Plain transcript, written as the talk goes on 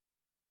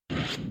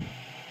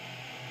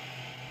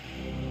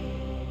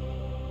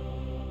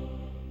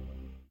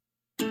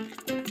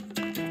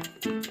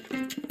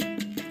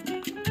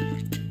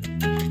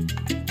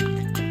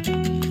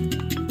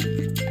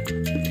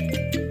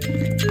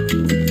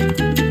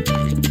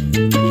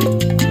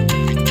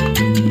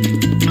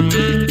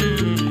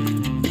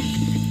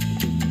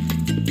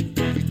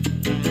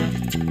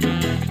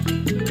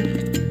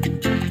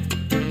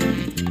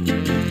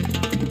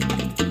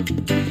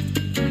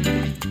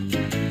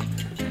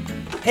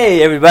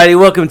Hey everybody,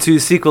 welcome to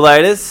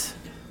Sequelitis.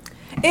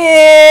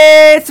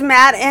 It's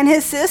Matt and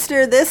his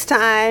sister this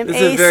time. This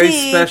is a very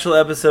special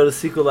episode of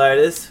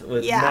Sequelitis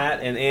with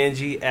Matt and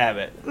Angie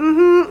Abbott.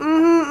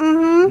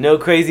 No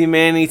crazy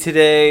Manny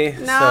today,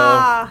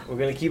 so we're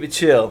going to keep it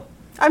chill.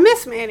 I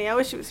miss Manny. I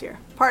wish he was here.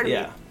 Part of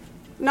me.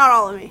 Not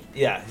all of me.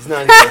 Yeah, he's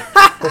not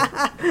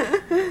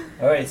here.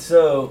 Alright,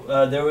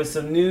 so there was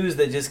some news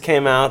that just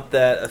came out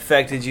that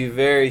affected you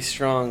very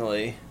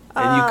strongly.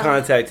 And you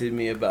contacted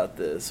me about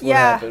this. What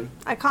happened?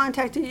 I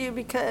contacted you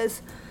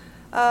because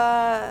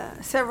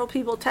several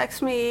people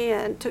texted me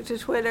and took to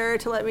Twitter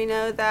to let me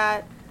know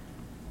that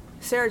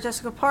Sarah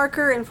Jessica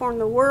Parker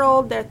informed the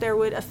world that there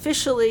would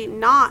officially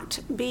not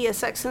be a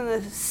Sex and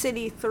the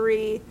City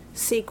 3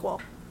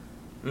 sequel.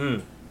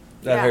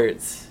 That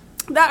hurts.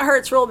 That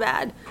hurts real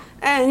bad.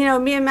 And, you know,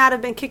 me and Matt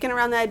have been kicking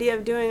around the idea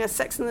of doing a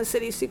Sex and the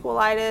City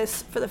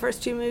sequelitis for the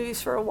first two movies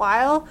for a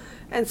while.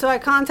 And so I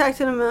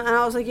contacted him and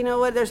I was like, you know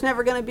what, there's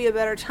never going to be a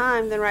better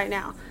time than right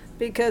now.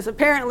 Because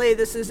apparently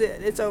this is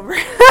it. It's over.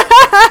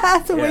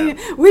 So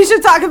we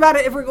should talk about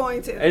it if we're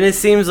going to. And it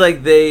seems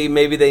like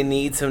maybe they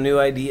need some new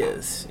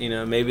ideas. You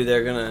know, maybe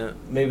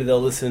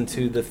they'll listen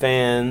to the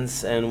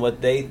fans and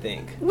what they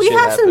think. We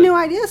have some new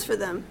ideas for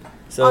them.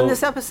 So, on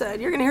this episode,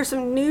 you're going to hear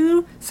some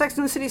new Sex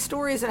and the City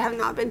stories that have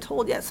not been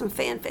told yet, some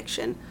fan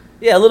fiction.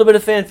 Yeah, a little bit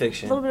of fan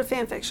fiction.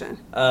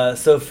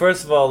 So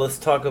first of all, let's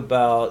talk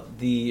about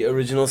the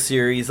original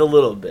series a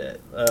little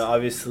bit.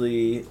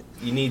 Obviously,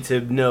 you need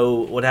to know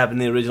what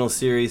happened in the original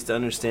series to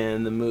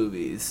understand the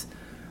movies.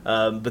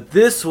 But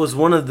this was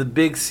one of the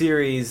big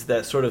series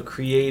that sort of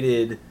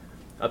created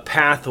a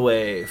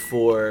pathway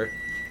for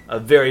a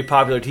very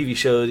popular TV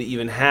show to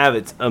even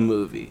have a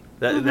movie.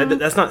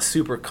 That's not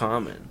super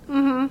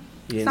common.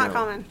 It's not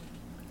common.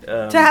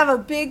 To have a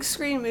big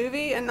screen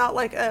movie and not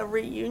like a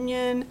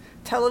reunion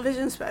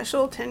television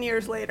special 10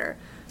 years later.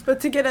 But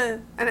to get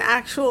an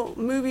actual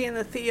movie in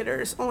the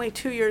theaters only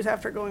 2 years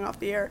after going off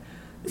the air,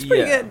 it's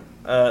pretty good.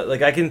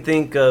 Like I can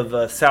think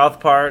of South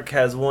Park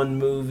has one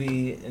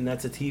movie, and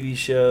that's a TV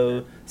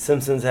show.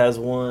 Simpsons has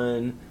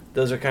one.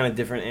 Those are kind of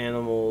different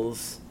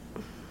animals.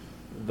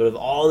 But of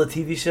all the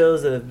TV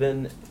shows that have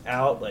been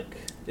out, like,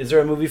 is there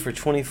a movie for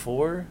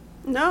 24?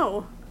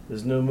 No.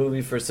 There's no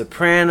movie for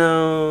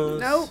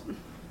Sopranos. Nope.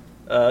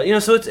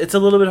 So it's a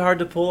little bit hard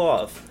to pull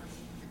off.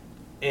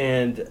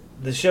 And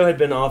the show had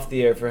been off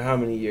the air for how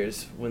many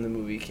years when the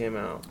movie came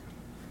out?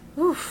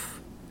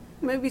 Oof.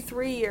 Maybe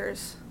 3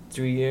 years.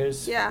 3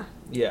 years? Yeah.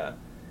 Yeah.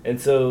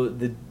 And so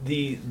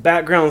the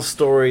background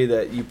story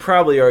that you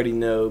probably already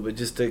know, but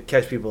just to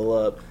catch people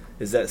up,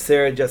 is that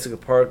Sarah Jessica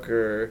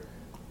Parker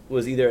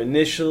was either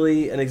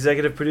initially an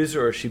executive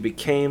producer or she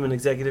became an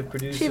executive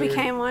producer. She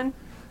became one.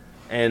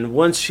 And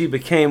once she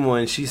became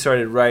one, she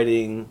started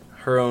writing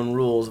her own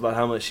rules about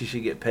how much she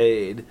should get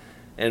paid.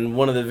 And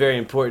one of the very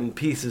important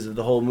pieces of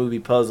the whole movie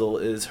puzzle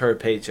is her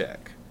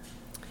paycheck.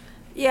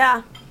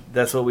 Yeah.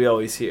 That's what we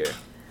always hear.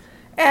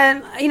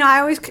 And, you know,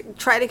 I always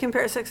try to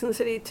compare Sex and the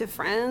City to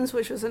Friends,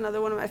 which was another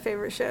one of my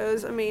favorite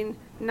shows. I mean,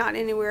 not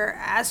anywhere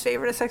as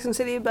favorite as Sex and the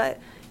City, but,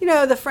 you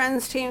know, the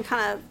Friends team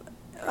kind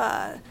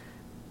of...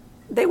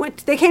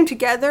 They came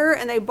together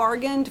and they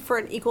bargained for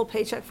an equal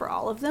paycheck for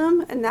all of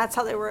them, and that's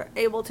how they were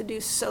able to do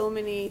so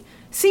many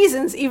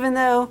seasons, even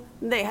though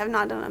they have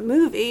not done a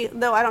movie,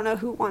 though I don't know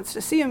who wants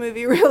to see a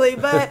movie really,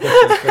 but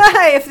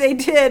if they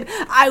did,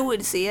 I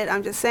would see it,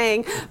 I'm just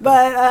saying.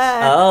 But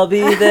I'll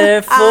be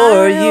there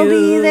for you. I'll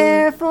be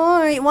there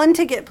for you. One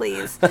ticket,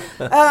 please.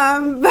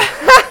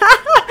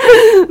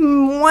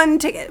 One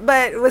ticket.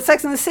 But with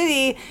Sex and the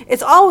City,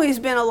 it's always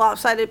been a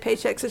lopsided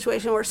paycheck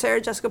situation where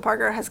Sarah Jessica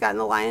Parker has gotten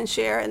the lion's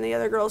share and the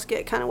other girls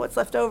get kind of what's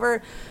left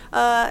over.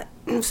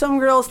 Some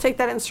girls take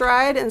that in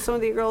stride, and some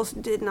of the girls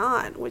did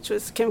not, which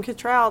was Kim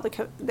Cattrall,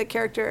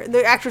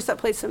 the actress that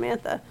played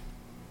Samantha.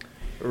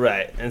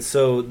 Right. And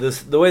so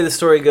the way the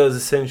story goes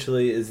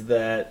essentially is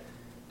that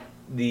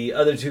the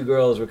other two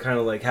girls were kind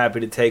of like happy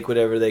to take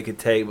whatever they could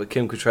take, but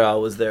Kim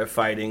Cattrall was there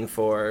fighting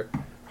for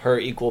her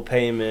equal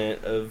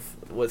payment of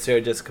what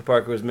Sarah Jessica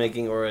Parker was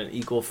making, or an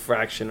equal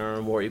fraction or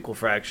a more equal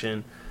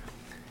fraction.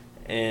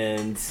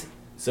 And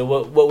so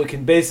what we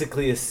can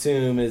basically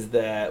assume is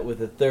that with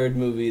the third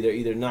movie, they're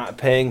either not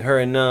paying her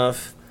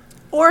enough,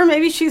 or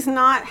maybe she's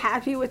not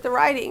happy with the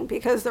writing,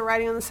 because the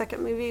writing on the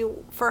second movie,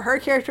 for her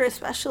character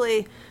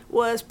especially,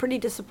 was pretty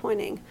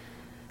disappointing.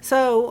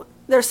 So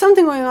there's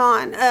something going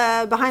on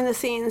behind the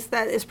scenes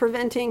that is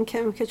preventing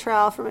Kim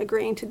Cattrall from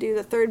agreeing to do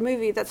the third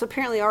movie that's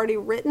apparently already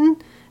written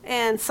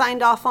and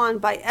signed off on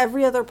by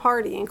every other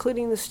party,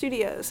 including the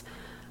studios.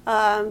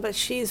 But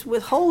she's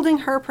withholding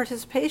her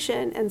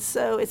participation, and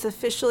so it's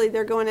officially,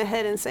 they're going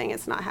ahead and saying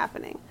it's not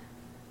happening.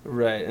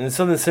 Right, and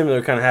something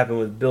similar kind of happened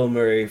with Bill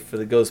Murray for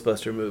the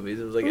Ghostbuster movies.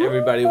 It was like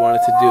everybody wanted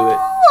to do it.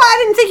 I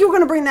didn't think you were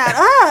going to bring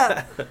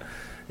that up.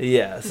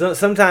 Yeah, so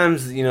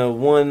sometimes, you know,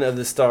 one of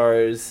the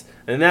stars,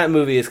 and that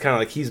movie is kind of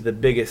like he's the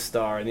biggest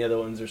star, and the other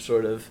ones are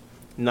sort of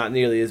not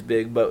nearly as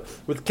big. But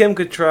with Kim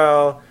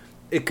Cattrall,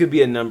 it could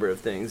be a number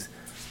of things.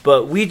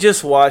 But we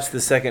just watched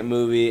the second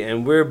movie,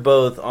 and we're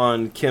both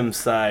on Kim's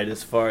side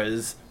as far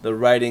as the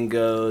writing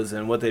goes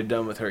and what they've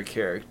done with her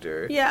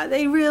character. Yeah,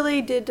 they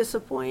really did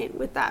disappoint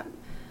with that.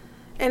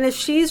 And if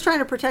she's trying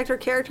to protect her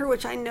character,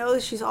 which I know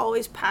she's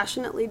always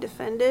passionately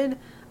defended,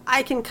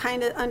 I can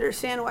kind of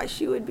understand why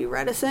she would be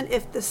reticent.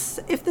 If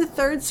the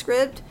third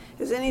script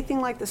is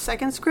anything like the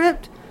second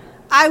script,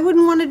 I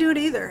wouldn't want to do it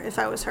either if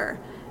I was her.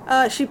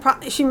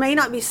 She may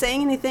not be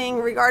saying anything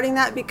regarding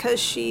that because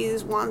she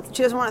doesn't want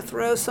to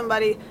throw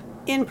somebody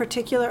in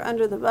particular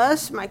under the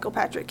bus. Michael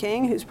Patrick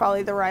King, who's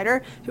probably the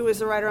writer, who was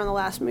the writer on the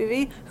last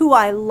movie, who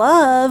I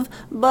love,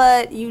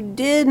 but you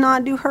did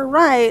not do her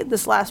right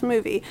this last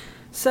movie.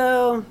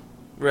 So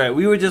right,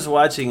 we were just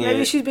watching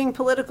maybe she's being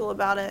political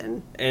about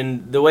it.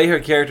 And the way her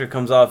character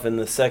comes off in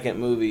the second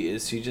movie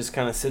is she just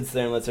kind of sits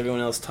there and lets everyone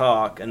else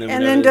talk. And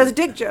then does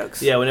dick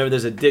jokes. Yeah, whenever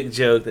there's a dick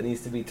joke that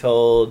needs to be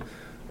told,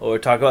 or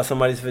talk about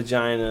somebody's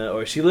vagina,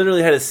 or she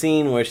literally had a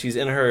scene where she's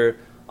in her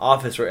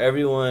office where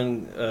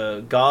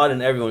everyone, God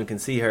and everyone can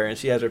see her, and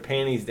she has her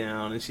panties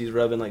down, and she's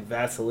rubbing like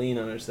Vaseline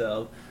on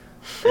herself,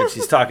 and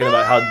she's talking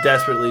about how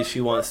desperately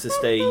she wants to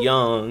stay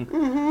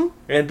young,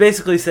 and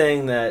basically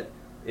saying that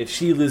if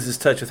she loses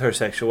touch with her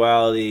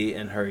sexuality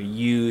and her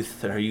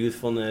youth and her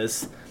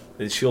youthfulness,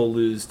 then she'll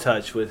lose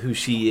touch with who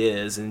she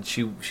is, and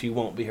she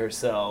won't be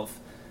herself.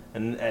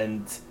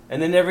 And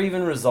they never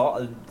even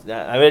resolved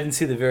that. I didn't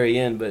see the very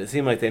end, but it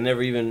seemed like they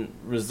never even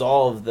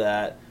resolved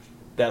that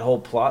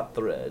whole plot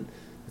thread.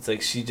 It's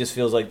like she just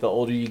feels like the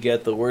older you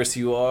get, the worse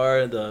you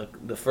are.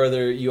 The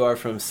further you are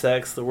from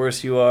sex, the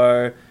worse you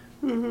are.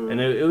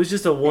 And it was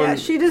just a one. Yeah,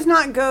 she's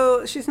not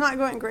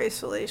going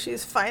gracefully.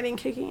 She's fighting,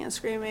 kicking, and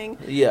screaming.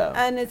 Yeah.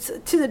 And it's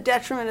to the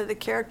detriment of the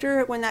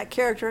character when that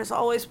character has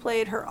always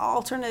played her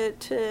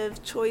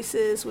alternative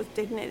choices with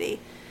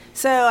dignity.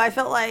 So I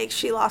felt like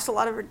she lost a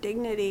lot of her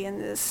dignity in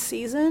this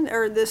season,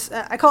 or this,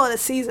 I call it a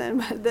season,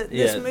 but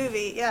this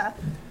movie, yeah.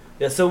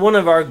 Yeah, so one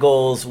of our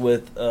goals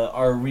with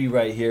our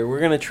rewrite here, we're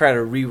going to try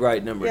to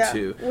rewrite number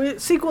 2.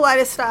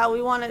 Sequelitis style,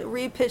 we want to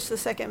repitch the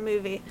second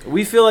movie.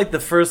 We feel like the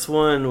first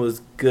one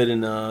was good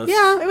enough.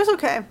 Yeah, it was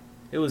okay.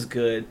 It was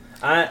good.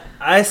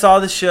 I saw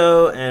the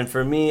show, and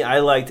for me, I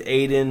liked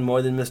Aiden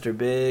more than Mr.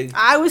 Big.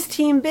 I was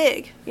Team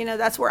Big.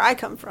 That's where I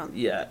come from.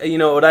 Yeah,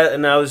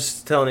 I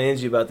was telling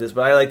Angie about this,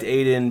 but I liked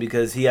Aiden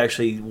because he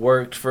actually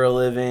worked for a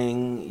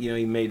living.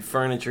 He made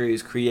furniture. He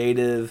was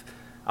creative.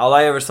 All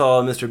I ever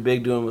saw Mr.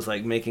 Big doing was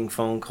like making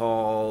phone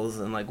calls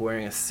and like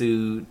wearing a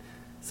suit.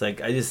 It's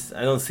like I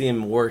don't see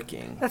him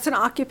working. That's an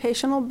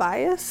occupational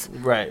bias.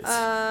 Right.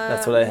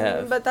 That's what I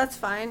have. But that's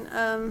fine.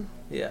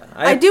 Yeah.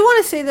 I do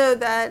want to say though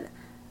that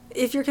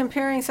if you're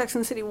comparing Sex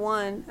and the City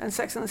 1 and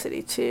Sex and the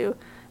City 2,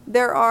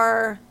 there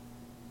are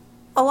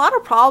a lot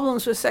of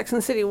problems with Sex and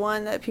the City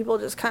 1 that people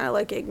just kind of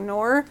like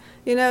ignore.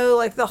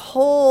 Like the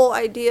whole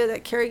idea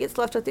that Carrie gets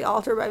left at the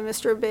altar by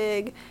Mr.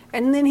 Big,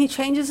 and then he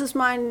changes his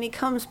mind and he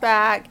comes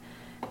back,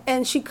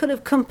 and she could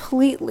have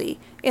completely,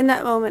 in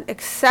that moment,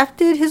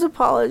 accepted his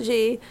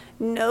apology,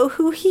 know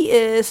who he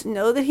is,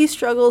 know that he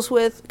struggles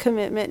with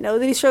commitment, know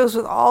that he struggles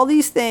with all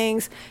these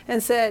things,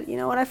 and said, you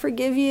know what, I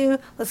forgive you,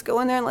 let's go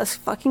in there and let's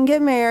fucking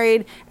get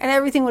married, and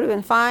everything would have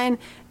been fine.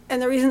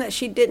 And the reason that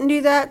she didn't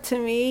do that, to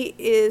me,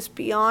 is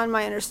beyond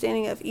my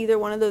understanding of either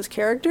one of those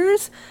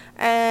characters.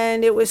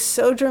 And it was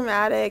so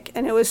dramatic,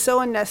 and it was so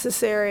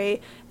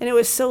unnecessary, and it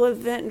was so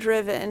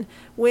event-driven.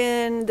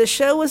 When the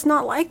show was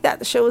not like that.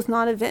 The show was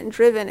not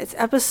event-driven. It's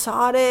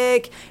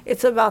episodic.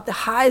 It's about the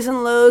highs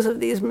and lows of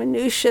these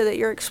minutiae that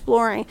you're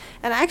exploring.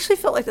 And I actually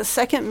felt like the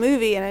second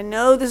movie, and I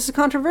know this is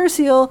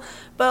controversial,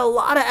 but a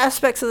lot of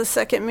aspects of the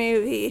second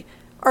movie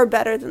are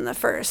better than the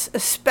first,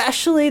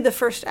 especially the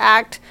first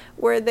act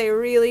where they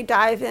really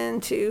dive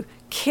into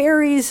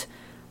Carrie's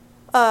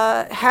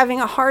having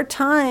a hard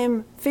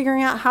time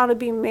figuring out how to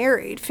be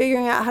married,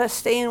 figuring out how to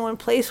stay in one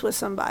place with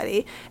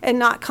somebody, and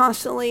not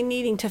constantly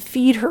needing to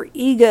feed her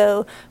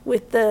ego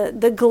with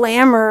the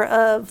glamour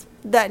of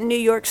that New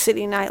York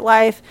City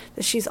nightlife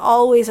that she's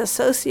always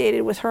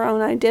associated with her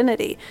own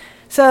identity.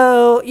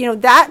 So,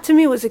 that to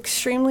me was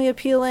extremely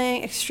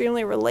appealing,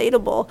 extremely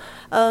relatable.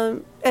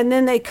 And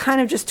then they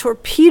kind of just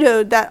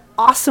torpedoed that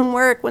awesome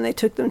work when they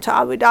took them to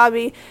Abu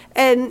Dhabi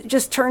and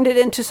just turned it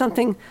into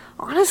something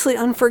honestly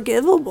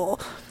unforgivable.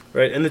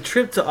 Right, and the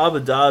trip to Abu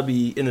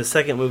Dhabi in the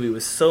second movie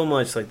was so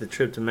much like the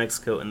trip to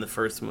Mexico in the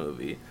first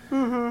movie.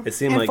 Mm-hmm. It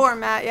seemed in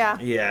format, yeah.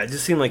 Yeah, it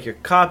just seemed like you're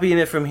copying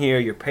it from here,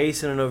 you're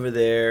pasting it over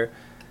there,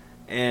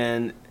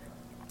 and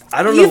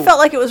I don't know. You felt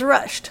like it was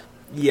rushed.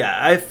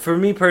 Yeah, for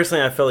me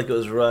personally, I felt like it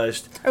was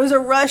rushed. It was a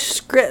rushed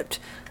script.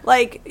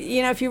 Like,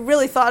 if you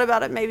really thought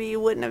about it, maybe you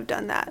wouldn't have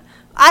done that.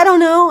 I don't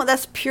know.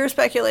 That's pure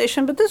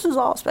speculation, but this is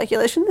all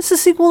speculation. This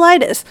is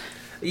sequelitis.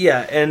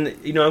 Yeah, and,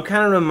 I'm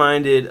kind of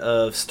reminded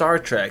of Star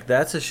Trek.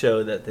 That's a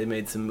show that they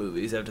made some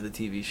movies after the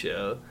TV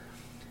show.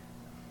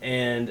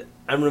 And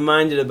I'm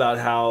reminded about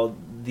how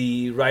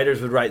the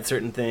writers would write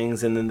certain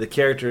things, and then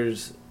the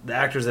actors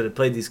that had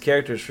played these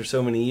characters for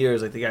so many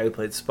years, like the guy who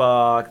played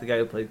Spock, the guy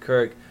who played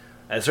Kirk,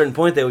 at a certain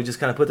point they would just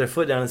kind of put their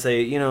foot down and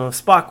say,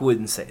 Spock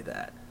wouldn't say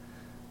that.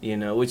 you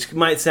know, which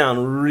might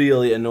sound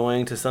really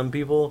annoying to some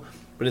people,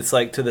 but it's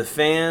like to the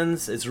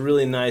fans, it's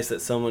really nice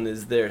that someone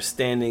is there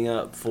standing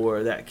up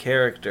for that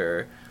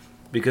character,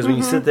 because when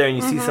you sit there and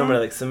you see somebody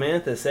like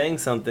Samantha saying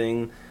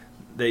something,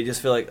 they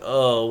just feel like,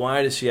 oh,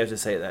 why does she have to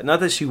say that? Not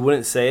that she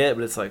wouldn't say it,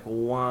 but it's like,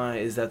 why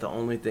is that the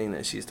only thing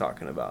that she's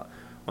talking about?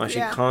 Why is she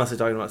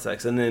constantly talking about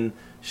sex? And then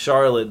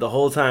Charlotte, the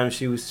whole time,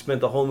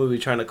 spent the whole movie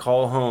trying to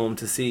call home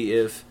to see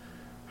if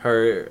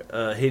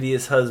her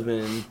hideous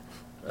husband,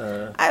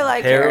 I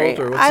like Harold,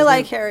 Harry. I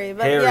like Harry,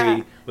 but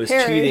Harry was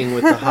cheating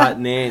with the hot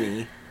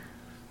nanny.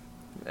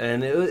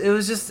 And it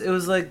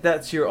was like,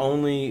 that's your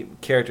only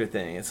character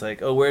thing. It's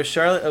like, oh, where's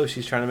Charlotte? Oh,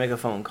 she's trying to make a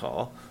phone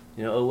call.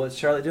 You know, oh, what's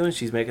Charlotte doing?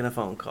 She's making a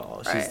phone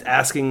call. She's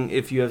asking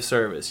if you have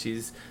service.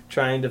 She's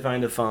trying to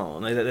find a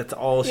phone. Like, that's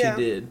all she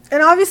did.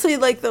 And obviously,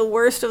 like, the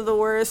worst of the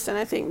worst, and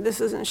I think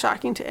this isn't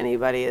shocking to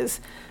anybody,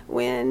 is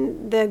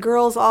when the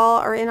girls all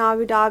are in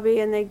Abu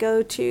Dhabi and they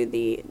go to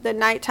the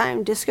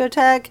nighttime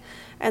discotheque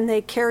and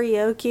they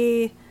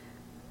karaoke.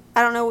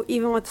 I don't know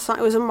even what the song.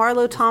 It was a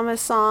Marlo Thomas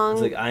song.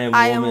 It's like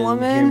I Am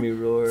Woman, Hear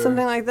Me Roar.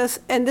 Something like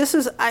this. And this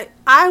is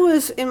I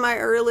was in my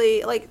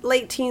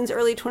late teens,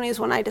 early 20s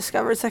when I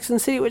discovered Sex and the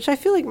City, which I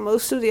feel like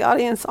most of the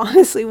audience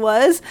honestly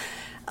was.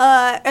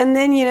 And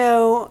then, you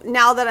know,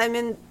 now that I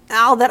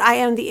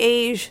am the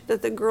age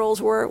that the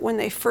girls were when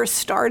they first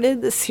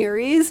started the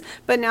series,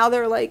 but now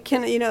they're like,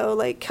 kind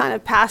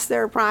of past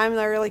their prime.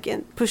 They're like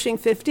pushing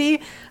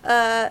 50.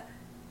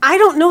 I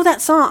don't know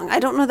that song. I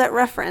don't know that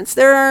reference.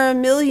 There are a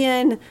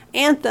million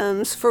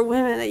anthems for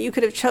women that you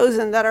could have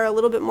chosen that are a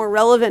little bit more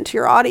relevant to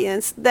your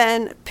audience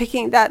than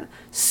picking that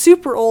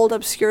super old,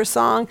 obscure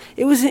song.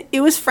 It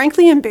was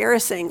frankly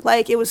embarrassing.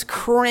 Like, it was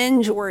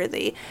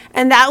cringe-worthy.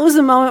 And that was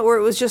the moment where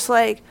it was just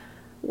like,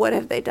 what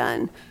have they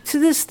done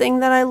to this thing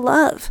that I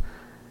love?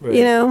 Right.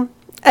 You know?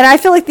 And I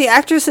feel like the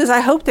actresses, I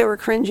hope they were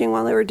cringing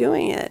while they were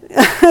doing it.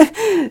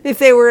 If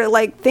they were,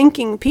 like,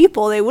 thinking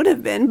people, they would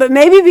have been. But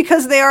maybe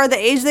because they are the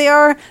age they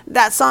are,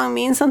 that song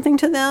means something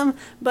to them.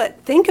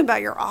 But think about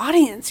your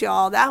audience,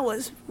 y'all. That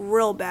was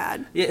real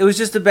bad. Yeah, it was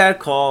just a bad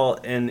call,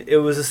 and it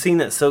was a scene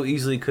that so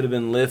easily could have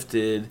been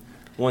lifted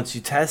once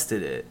you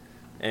tested it.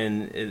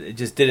 And it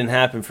just didn't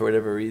happen for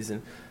whatever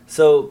reason.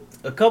 So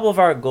a couple of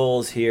our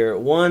goals here.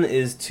 One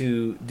is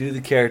to do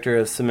the character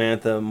of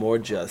Samantha more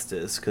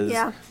justice, because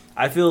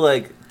I feel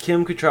like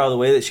Kim Cattrall, the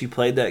way that she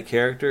played that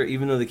character,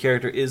 even though the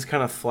character is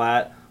kind of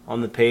flat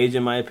on the page,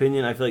 in my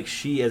opinion, I feel like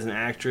she, as an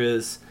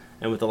actress,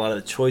 and with a lot of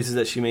the choices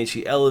that she made,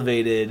 she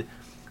elevated,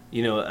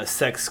 you know, a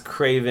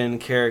sex-craven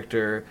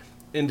character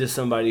into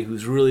somebody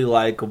who's really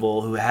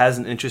likable, who has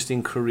an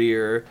interesting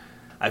career.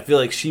 I feel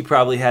like she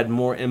probably had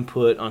more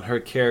input on her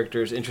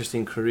character's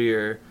interesting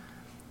career.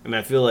 I mean,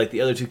 I feel like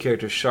the other two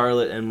characters,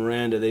 Charlotte and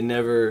Miranda, they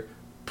never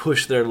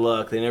push their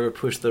luck. They never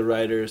push the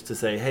writers to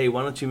say, hey,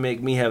 why don't you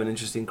make me have an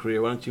interesting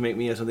career? Why don't you make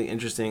me have something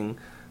interesting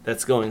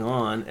that's going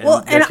on?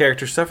 And their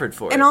characters suffered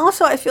for it. And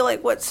also, I feel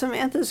like what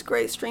Samantha's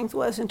great strength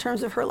was in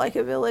terms of her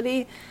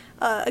likability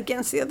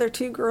against the other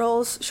two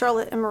girls,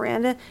 Charlotte and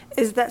Miranda,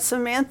 is that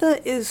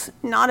Samantha is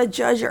not a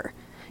judger.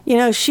 You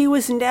know, she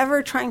was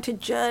never trying to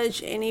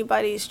judge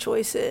anybody's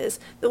choices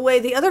the way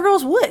the other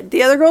girls would.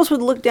 The other girls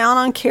would look down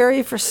on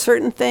Carrie for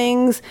certain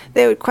things.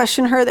 They would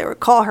question her. They would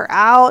call her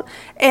out.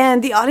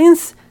 And the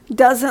audience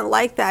doesn't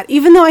like that,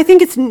 even though I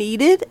think it's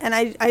needed, and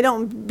I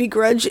don't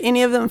begrudge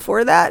any of them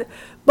for that.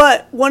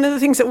 But one of the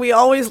things that we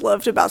always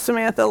loved about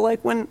Samantha,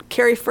 like when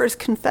Carrie first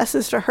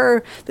confesses to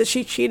her that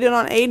she cheated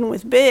on Aiden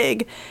with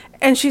Big,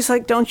 and she's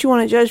like, don't you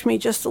want to judge me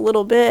just a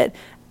little bit?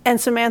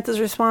 And Samantha's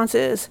response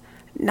is,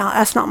 no,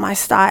 that's not my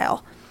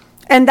style.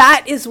 And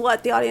that is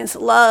what the audience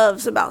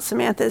loves about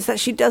Samantha, is that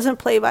she doesn't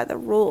play by the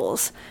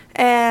rules.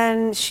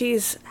 And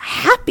she's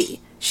happy.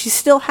 She's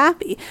still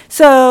happy.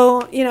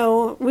 So, you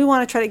know, we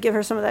want to try to give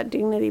her some of that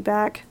dignity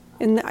back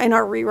in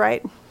our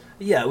rewrite.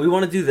 Yeah, we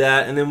want to do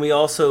that. And then we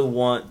also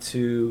want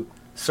to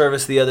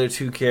service the other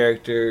two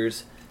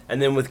characters.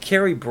 And then with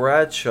Carrie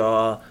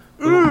Bradshaw,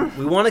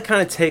 we want to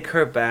kind of take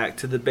her back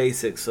to the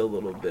basics a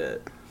little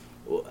bit.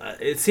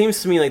 It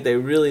seems to me like they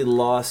really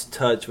lost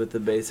touch with the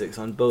basics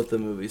on both the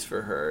movies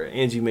for her.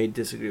 Angie may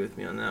disagree with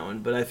me on that one,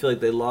 but I feel like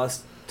they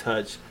lost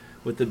touch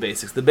with the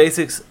basics. The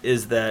basics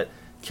is that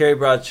Carrie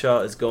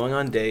Bradshaw is going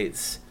on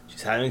dates,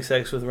 she's having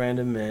sex with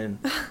random men,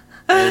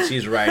 and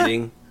she's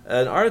writing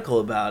an article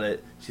about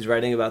it. She's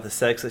writing about the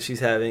sex that she's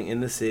having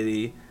in the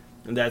city,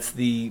 and that's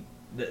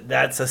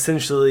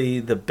essentially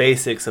the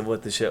basics of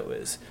what the show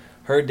is.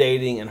 Her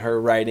dating and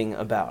her writing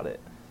about it.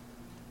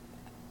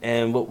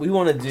 And what we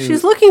want to do...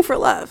 She's looking for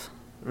love.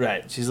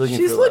 Right. She's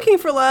looking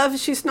for love.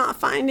 She's not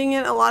finding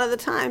it a lot of the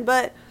time,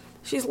 but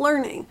she's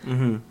learning.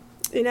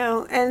 Mm-hmm. You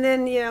know, and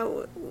then, you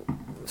know...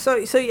 So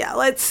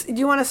yeah, do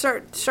you want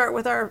to start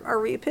with our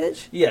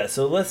re-pitch? Yeah,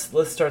 so let's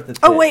start the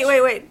pitch. Oh,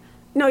 wait.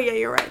 No, yeah,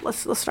 you're right.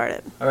 Let's start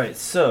it. All right,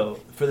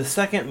 so for the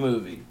second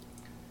movie,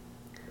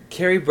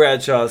 Carrie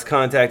Bradshaw is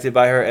contacted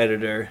by her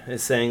editor and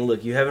saying,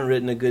 look, you haven't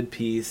written a good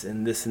piece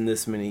in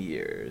this many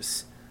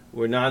years.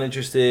 We're not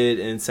interested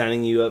in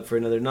signing you up for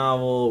another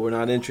novel. We're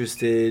not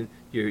interested.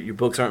 Your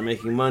books aren't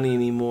making money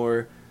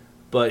anymore.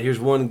 but here's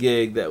one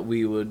gig that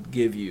we would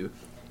give you.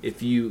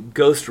 If you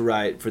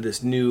ghostwrite for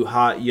this new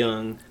hot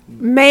young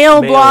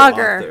male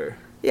blogger, author.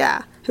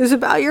 Yeah, who's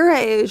about your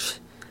age,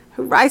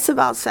 who writes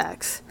about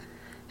sex,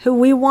 who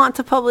we want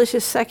to publish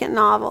his second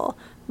novel,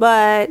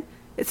 but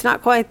it's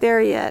not quite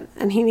there yet,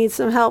 and he needs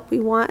some help.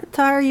 We want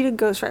to hire you to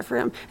ghostwrite for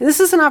him. And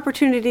this is an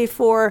opportunity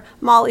for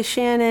Molly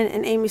Shannon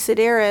and Amy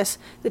Sedaris,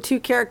 the two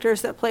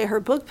characters that play her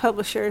book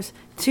publishers,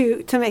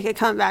 to make a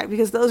comeback,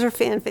 because those are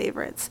fan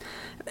favorites.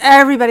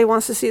 Everybody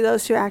wants to see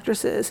those two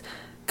actresses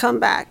come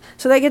back.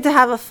 So they get to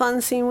have a fun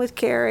scene with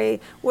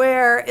Carrie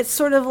where it's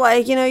sort of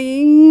like,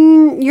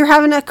 you're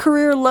having a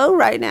career low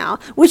right now,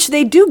 which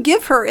they do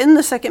give her in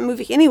the second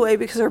movie anyway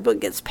because her book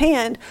gets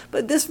panned.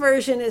 But this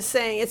version is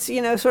saying it's,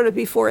 sort of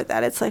before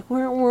that. It's like,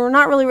 we're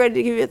not really ready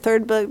to give you a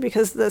third book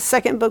because the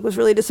second book was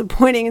really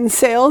disappointing in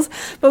sales,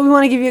 but we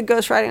want to give you a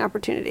ghostwriting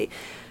opportunity.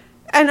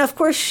 And of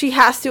course she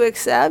has to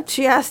accept.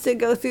 She has to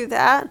go through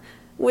that,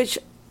 which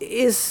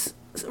is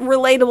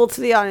relatable to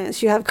the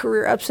audience. You have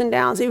career ups and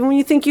downs. Even when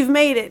you think you've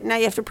made it, now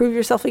you have to prove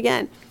yourself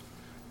again.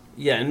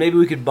 Yeah, and maybe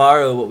we could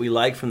borrow what we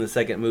liked from the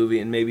second movie,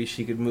 and maybe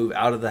she could move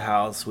out of the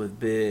house with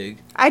Big.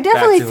 I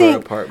definitely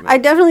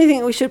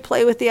think we should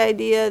play with the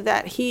idea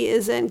that he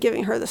isn't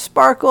giving her the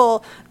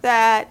sparkle,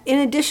 that in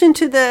addition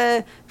to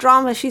the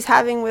drama she's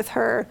having with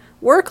her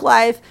work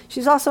life,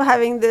 she's also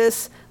having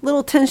this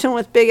little tension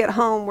with Big at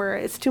home where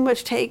it's too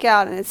much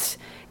takeout, and it's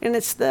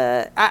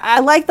I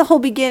like the whole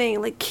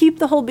beginning. Like, keep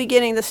the whole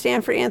beginning, the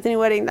Stanford Anthony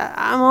wedding. That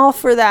I'm all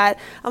for that.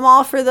 I'm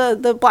all for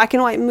the black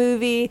and white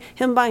movie,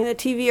 him buying the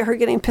TV, or her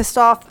getting pissed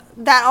off.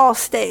 That all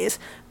stays.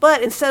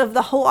 But instead of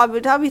the whole Abu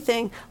Dhabi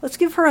thing, let's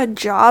give her a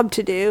job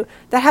to do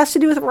that has to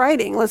do with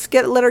writing. Let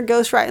her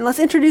ghostwrite, and let's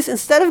introduce,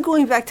 instead of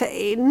going back to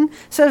Aiden,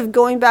 instead of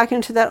going back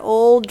into that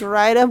old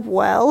dried up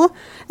well.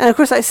 And of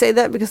course I say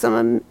that because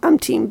I'm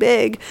Team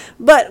Big,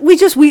 but we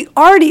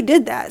already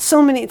did that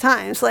so many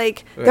times.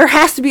 Like, right. There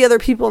has to be other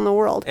people in the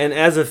world. And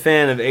as a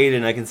fan of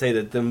Aiden, I can say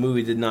that the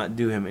movie did not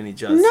do him any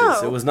justice.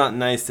 No. It was not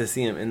nice to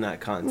see him in that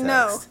context.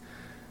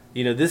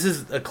 No. This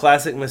is a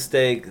classic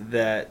mistake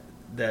that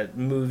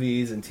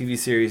movies and TV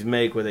series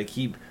make, where they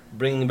keep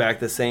bringing back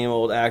the same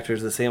old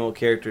actors, the same old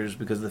characters,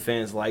 because the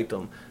fans liked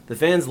them. The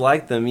fans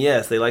liked them,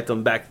 yes, they liked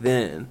them back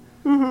then,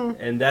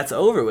 and that's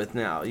over with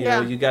now. You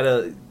know, you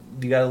gotta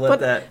let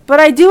that. But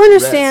I do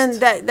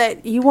understand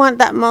that you want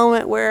that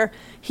moment where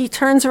he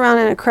turns around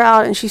in a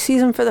crowd and she sees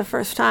him for the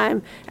first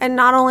time, and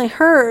not only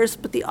hers,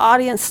 but the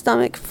audience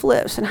stomach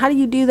flips. And how do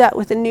you do that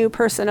with a new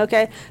person?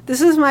 Okay,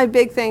 this is my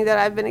big thing that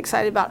I've been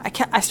excited about.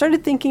 I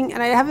started thinking,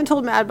 and I haven't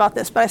told Matt about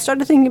this, but I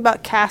started thinking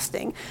about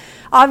casting.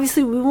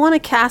 Obviously, we want to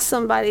cast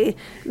somebody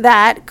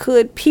that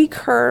could pique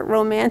her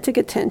romantic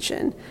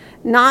attention,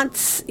 not,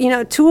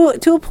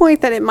 to a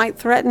point that it might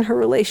threaten her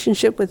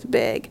relationship with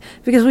Big,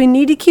 because we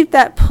need to keep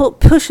that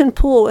push and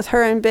pull with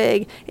her and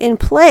Big in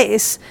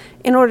place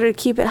in order to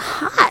keep it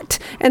hot,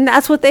 and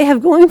that's what they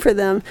have going for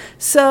them.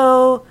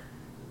 So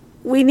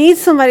we need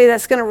somebody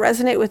that's going to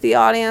resonate with the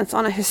audience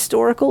on a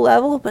historical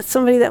level, but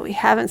somebody that we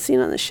haven't seen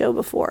on the show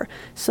before.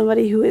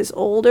 Somebody who is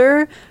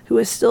older, who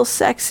is still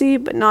sexy,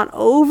 but not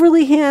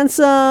overly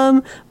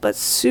handsome, but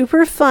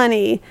super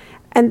funny.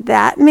 And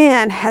that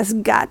man has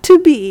got to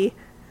be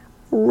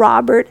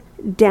Robert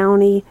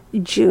Downey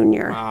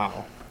Jr.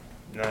 Wow.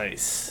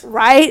 Nice.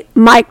 Right?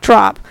 Mic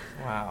drop.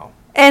 Wow.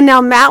 And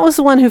now Matt was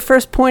the one who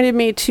first pointed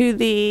me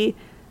to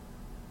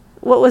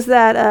what was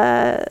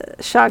that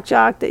shock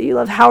jock that you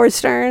love, Howard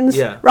Stern's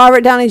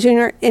Robert Downey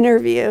Jr.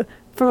 interview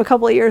from a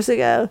couple of years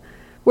ago,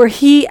 where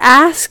he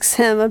asks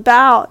him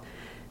about,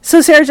 so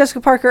Sarah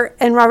Jessica Parker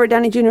and Robert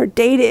Downey Jr.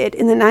 dated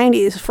in the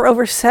 90s for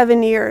over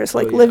 7 years,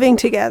 living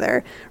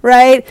together,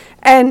 right?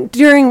 And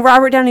during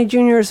Robert Downey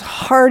Jr.'s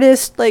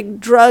hardest,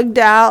 drugged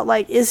out,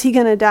 is he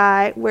going to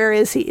die? Where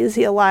is he? Is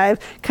he alive?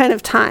 Kind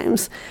of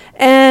times.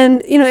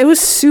 And, it was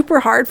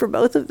super hard for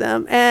both of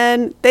them.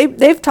 And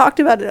they've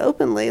talked about it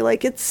openly.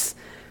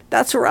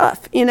 That's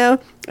rough, And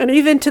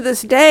even to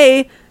this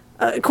day,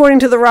 according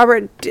to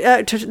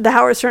the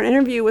Howard Stern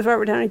interview with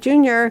Robert Downey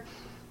Jr.,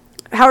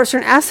 Howard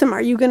Stern asked him,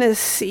 are you going to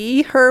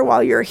see her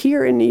while you're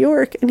here in New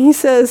York? And he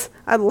says,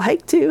 I'd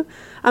like to.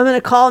 I'm going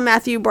to call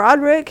Matthew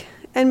Broderick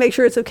and make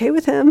sure it's okay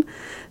with him.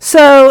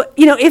 So,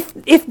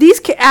 if these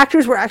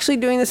actors were actually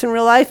doing this in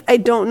real life, I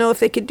don't know if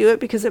they could do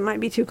it because it might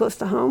be too close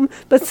to home.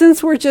 But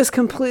since we're just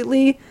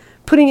completely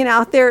putting it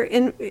out there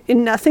in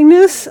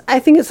nothingness, I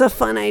think it's a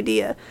fun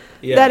idea.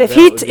 Yeah, that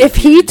if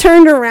he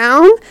turned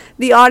around,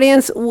 the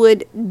audience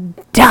would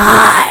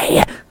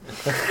die.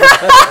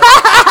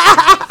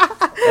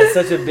 That's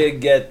such a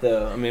big get,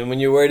 though. I mean, when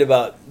you're worried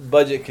about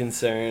budget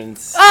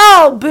concerns.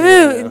 Oh,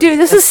 boo. Dude,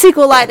 this is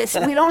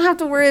sequelitis. We don't have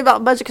to worry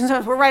about budget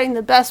concerns. We're writing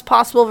the best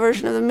possible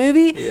version of the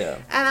movie. Yeah.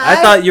 And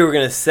I thought you were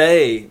going to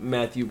say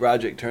Matthew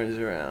Broderick turns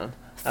around.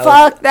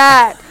 Fuck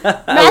that.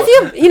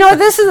 Matthew,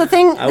 this is the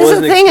thing.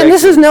 And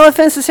this is no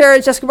offense to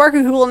Sarah Jessica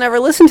Parker, who will never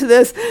listen to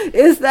this,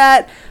 is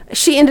that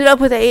she ended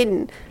up with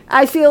Aiden.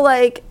 I feel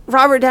like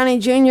Robert Downey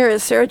Jr.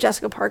 is Sarah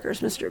Jessica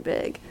Parker's Mr.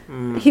 Big.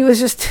 He was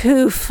just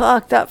too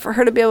fucked up for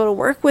her to be able to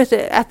work with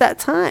it at that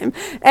time.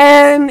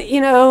 And,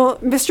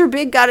 Mr.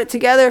 Big got it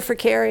together for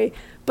Carrie,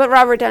 but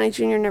Robert Downey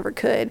Jr. never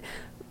could.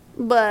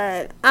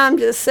 But I'm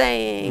just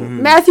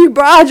saying, Matthew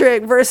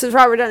Broderick versus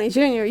Robert Downey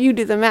Jr., you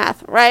do the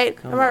math, right?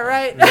 Am I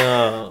right?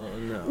 No.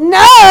 No!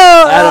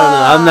 I don't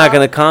know. I'm not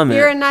going to comment.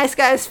 You're a nice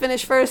guys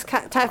finish first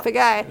type of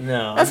guy.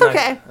 No. That's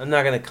okay. I'm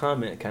not going to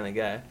comment kind of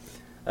guy.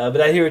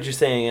 But I hear what you're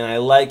saying, and I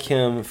like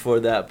him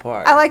for that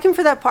part. I like him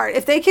for that part.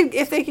 If they could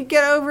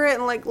get over it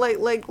and like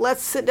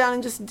let's sit down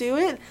and just do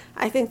it,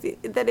 I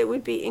think that it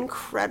would be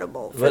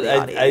incredible for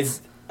the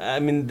audience. I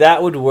mean,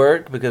 that would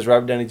work because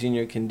Robert Downey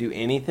Jr. can do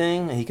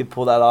anything, and he could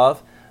pull that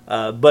off.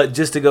 But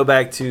just to go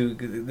back to,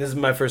 this is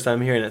my first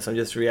time hearing it, so I'm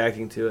just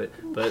reacting to it.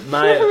 But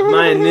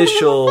my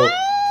initial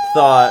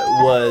thought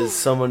was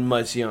someone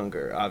much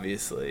younger,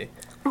 obviously.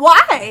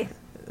 Why?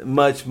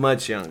 Much,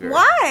 much younger.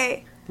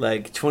 Why?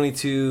 Like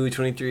 22,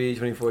 23,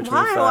 24,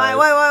 25.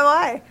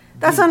 Why?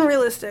 That's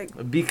unrealistic.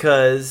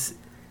 Because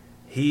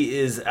he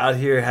is out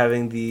here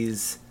having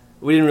these...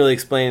 We didn't really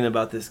explain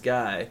about this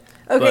guy.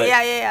 Okay,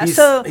 yeah.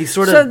 He's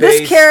sort of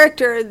this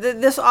character,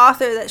 this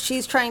author that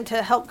she's trying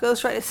to help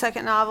ghostwrite a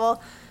second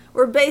novel,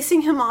 we're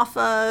basing him off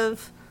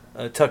of...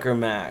 Tucker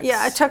Max.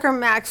 Yeah, a Tucker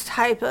Max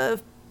type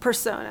of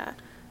persona.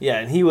 Yeah,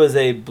 and he was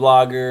a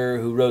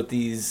blogger who wrote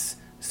these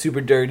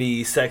super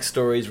dirty sex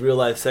stories,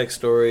 real-life sex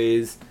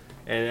stories.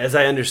 And as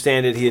I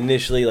understand it, he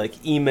initially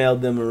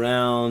emailed them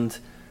around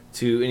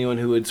to anyone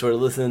who would sort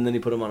of listen. Then he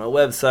put them on a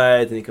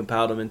website. Then he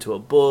compiled them into a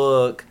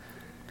book.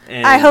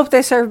 And I Hope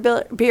They Serve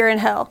Beer in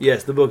Hell.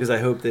 Yes, the book is I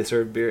Hope They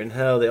Serve Beer in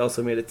Hell. They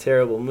also made a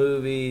terrible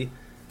movie.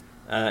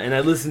 And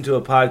I listened to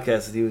a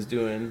podcast that he was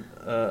doing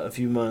a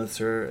few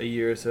months or a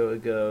year or so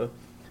ago.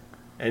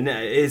 And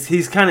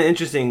he's kind of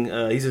interesting.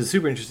 He's a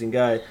super interesting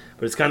guy.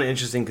 But it's kind of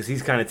interesting because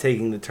he's kind of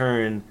taking the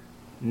turn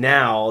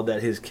now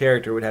that his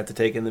character would have to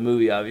take in the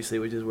movie, obviously,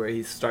 which is where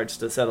he starts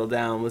to settle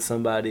down with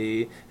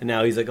somebody. And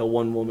now he's like a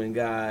one-woman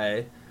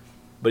guy.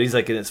 But he's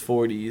like in his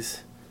 40s.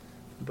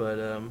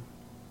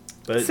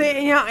 But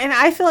see, and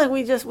I feel like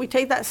we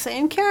take that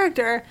same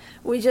character,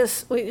 we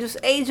just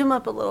age him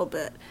up a little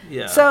bit.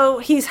 Yeah. So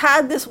he's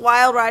had this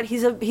wild ride.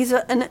 He's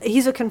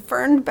a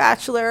confirmed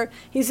bachelor.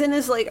 He's in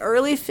his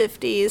early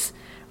 50s,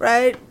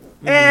 right?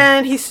 Mm-hmm.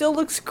 And he still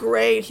looks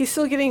great. He's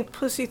still getting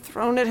pussy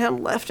thrown at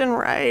him left and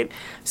right.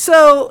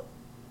 So,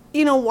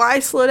 why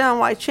slow down?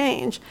 Why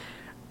change?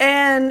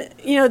 And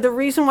the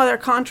reason why they're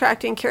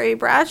contracting Carrie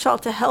Bradshaw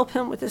to help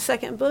him with his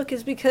second book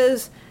is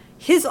because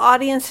his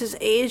audience has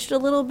aged a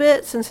little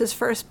bit since his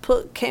first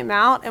book came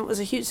out and was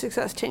a huge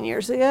success 10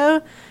 years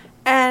ago.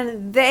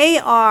 And they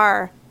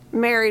are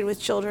married with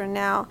children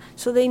now.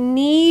 So they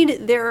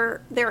need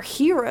their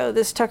hero,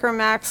 this Tucker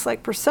Max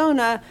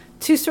persona,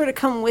 to sort of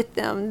come with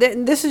them.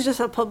 This is just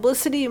a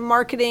publicity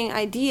marketing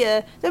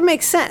idea that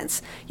makes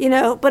sense,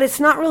 but it's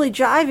not really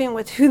jiving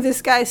with who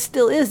this guy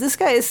still is. This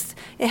guy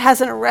it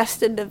has an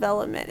arrested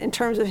development in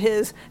terms of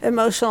his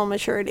emotional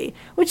maturity,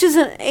 which is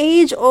an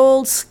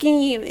age-old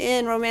scheme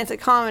in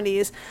romantic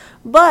comedies.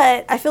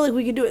 But I feel like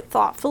we could do it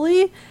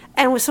thoughtfully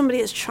and with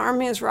somebody as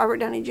charming as Robert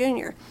Downey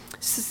Jr.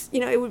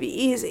 It would be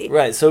easy.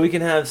 Right, so we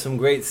can have some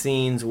great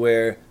scenes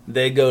where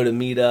they go to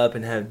meet up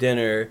and have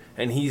dinner,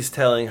 and he's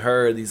telling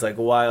her these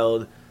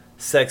wild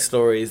sex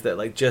stories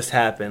that just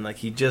happened.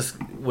 He just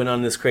went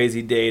on this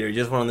crazy date or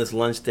just went on this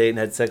lunch date and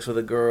had sex with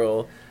a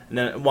girl. And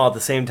then while at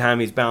the same time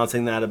he's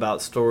balancing that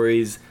about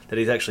stories that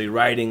he's actually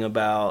writing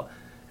about.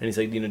 And he's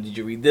like, did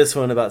you read this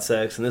one about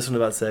sex and this one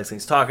about sex? And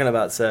he's talking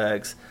about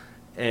sex.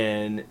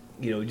 And,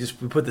 we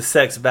put the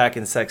sex back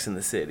in Sex in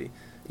the City.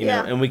 You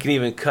know, and we can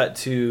even cut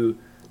to...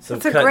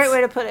 That's a great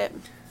way to put it.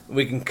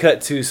 We can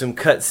cut to some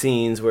cut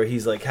scenes where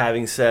he's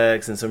having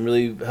sex and some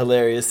really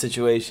hilarious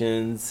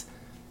situations,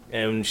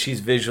 and she's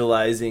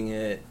visualizing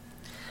it.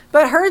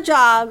 But her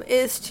job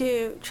is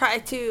to try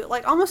to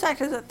almost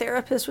act as a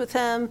therapist with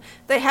him.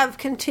 They have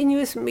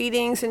continuous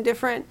meetings in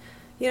different,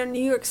 New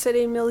York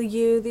City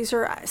milieu. These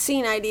are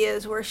scene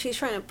ideas where she's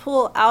trying to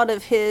pull out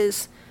of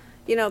his,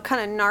 kind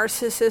of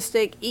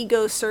narcissistic,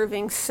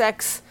 ego-serving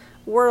sex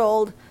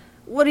world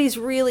what he's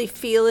really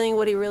feeling,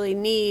 what he really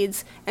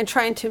needs, and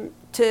trying to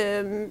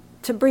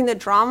bring the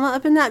drama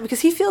up in that,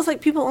 because he feels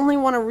like people only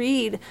want to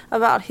read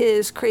about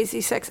his crazy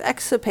sex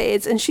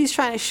escapades, and she's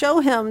trying to show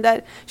him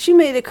that she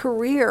made a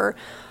career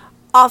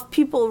off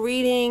people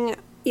reading,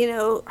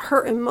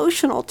 her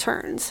emotional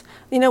turns.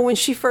 When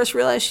she first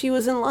realized she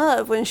was in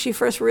love, when she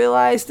first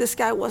realized this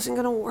guy wasn't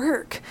going to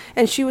work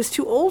and she was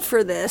too old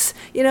for this,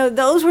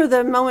 those were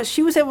the moments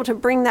she was able to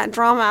bring that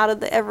drama out of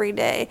the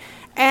everyday.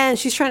 And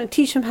she's trying to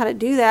teach him how to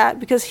do that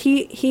because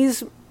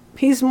he's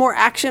more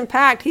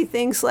action-packed. He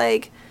thinks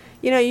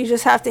you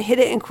just have to hit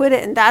it and quit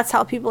it, and that's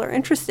how people are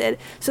interested.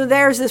 So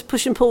there's this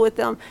push and pull with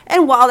them.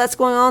 And while that's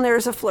going on,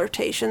 there's a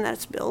flirtation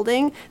that's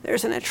building.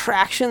 There's an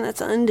attraction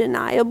that's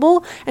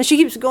undeniable. And she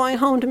keeps going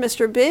home to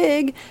Mr.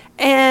 Big,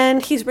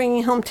 and he's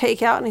bringing home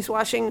takeout, and he's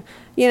watching,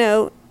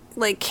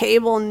 like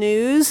cable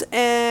news,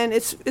 and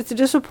it's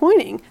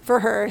disappointing for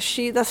her.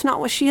 That's not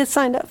what she had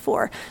signed up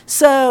for.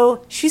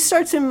 So she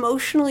starts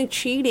emotionally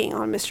cheating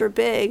on Mr.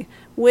 Big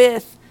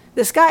with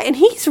this guy, and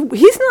he's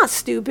not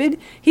stupid.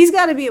 He's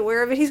got to be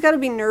aware of it. He's got to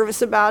be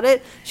nervous about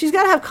it. She's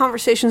got to have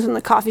conversations in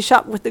the coffee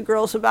shop with the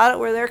girls about it,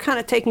 where they're kind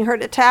of taking her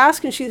to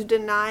task and she's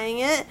denying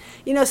it.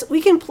 So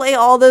we can play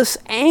all those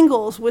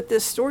angles with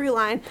this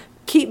storyline,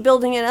 keep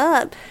building it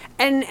up,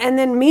 and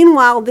then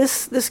meanwhile,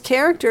 this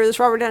character, this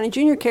Robert Downey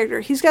Jr.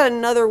 character, he's got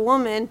another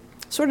woman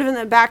sort of in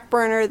the back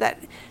burner that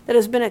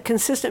has been a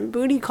consistent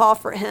booty call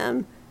for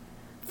him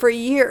for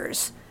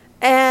years.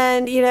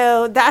 And,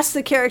 that's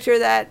the character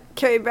that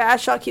Carrie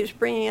Bradshaw keeps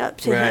bringing up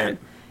to him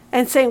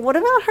and saying, what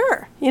about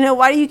her?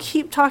 Why do you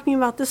keep talking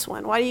about this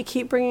one? Why do you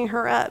keep bringing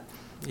her up?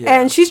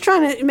 Yeah. And she's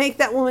trying to make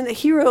that woman the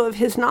hero of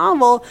his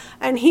novel,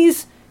 and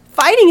he's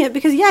fighting it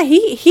because, he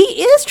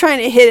is trying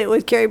to hit it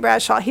with Carrie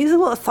Bradshaw. He's a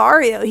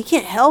Lothario. He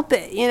can't help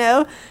it,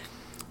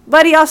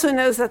 But he also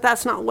knows that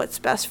that's not what's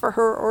best for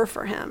her or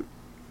for him.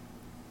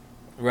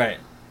 Right.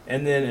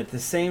 And then at the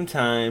same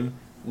time,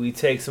 we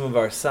take some of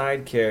our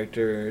side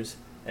characters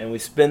and we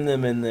spin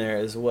them in there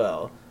as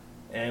well.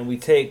 And we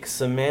take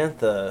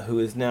Samantha, who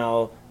is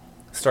now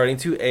starting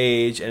to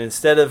age, and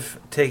instead of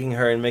taking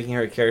her and making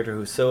her a character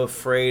who's so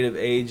afraid of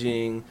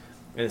aging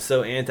and is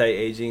so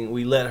anti-aging,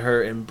 we let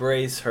her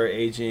embrace her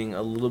aging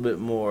a little bit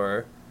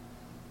more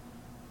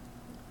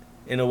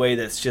in a way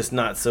that's just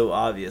not so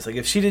obvious. Like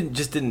if she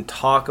didn't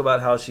talk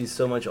about how she's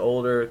so much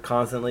older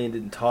constantly and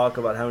didn't talk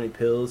about how many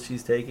pills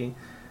she's taking.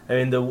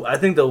 I mean, I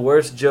think the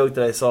worst joke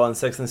that I saw in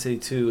Sex and the City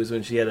 2 is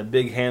when she had a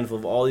big handful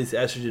of all these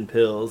estrogen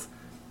pills,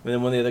 and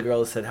then one of the other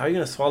girls said, how are you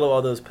going to swallow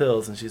all those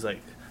pills? And she's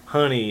like,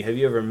 honey, have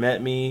you ever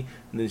met me?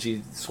 And then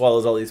she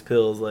swallows all these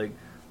pills like,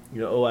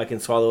 I can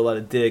swallow a lot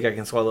of dick, I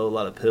can swallow a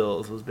lot of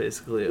pills, was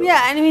basically it.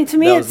 Yeah, and I mean, to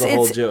me,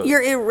 it's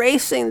you're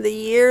erasing the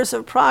years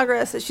of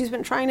progress that she's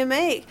been trying to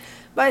make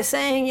by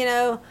saying,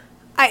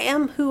 I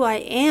am who I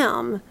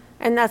am,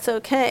 and that's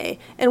okay.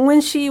 And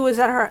when she was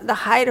at the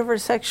height of her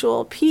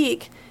sexual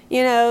peak,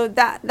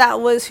 that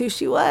was who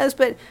she was.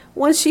 But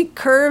once she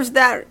curves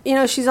that,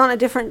 she's on a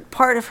different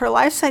part of her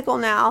life cycle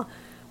now,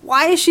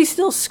 why is she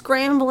still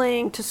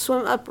scrambling to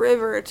swim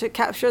upriver to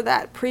capture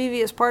that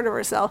previous part of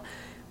herself?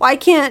 Why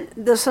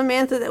can't the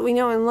Samantha that we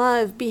know and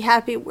love be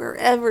happy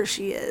wherever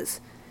she is?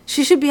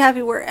 She should be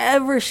happy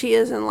wherever she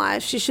is in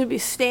life. She should be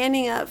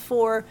standing up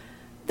for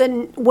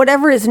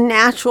whatever is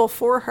natural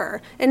for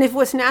her. And if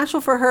what's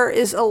natural for her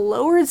is a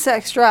lowered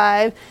sex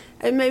drive,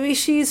 and maybe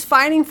she's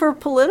fighting for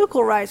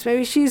political rights,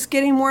 maybe she's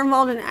getting more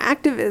involved in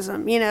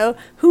activism,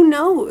 who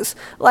knows?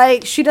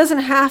 Like, she doesn't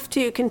have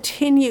to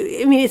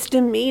continue. I mean, it's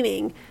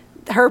demeaning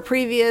her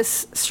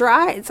previous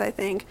strides, I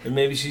think. And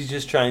maybe she's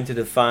just trying to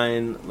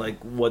define, like,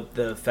 what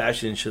the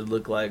fashion should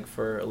look like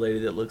for a lady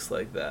that looks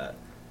like that.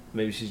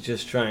 Maybe she's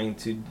just trying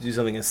to do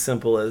something as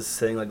simple as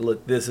saying, like,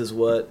 look, this is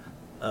what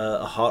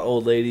a hot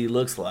old lady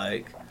looks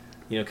like.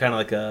 Kind of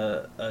like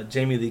a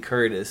Jamie Lee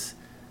Curtis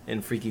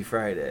in Freaky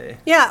Friday.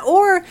 Yeah,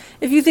 or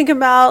if you think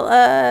about,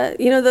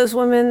 those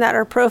women that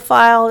are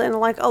profiled and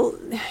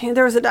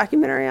there was a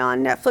documentary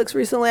on Netflix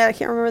recently, I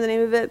can't remember the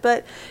name of it,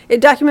 but it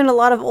documented a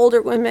lot of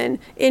older women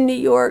in New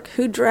York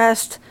who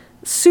dressed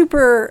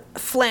super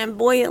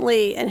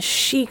flamboyantly and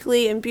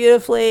chicly and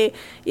beautifully,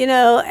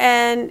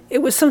 and it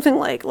was something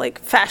like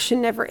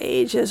fashion never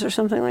ages or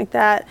something like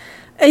that.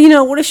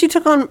 And, what if she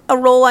took on a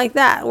role like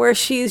that, where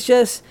she's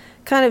just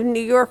kind of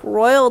New York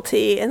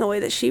royalty in the way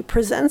that she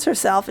presents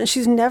herself, and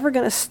she's never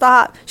going to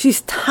stop.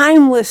 She's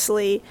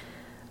timelessly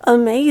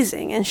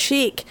amazing and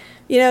chic.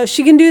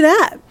 She can do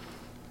that.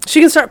 She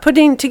can start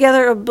putting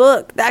together a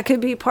book. That could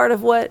be part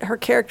of what her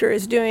character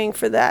is doing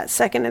for that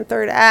second and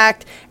third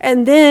act.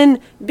 And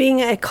then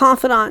being a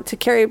confidant to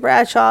Carrie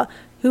Bradshaw,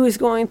 who is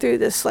going through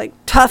this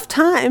tough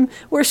time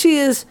where she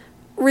is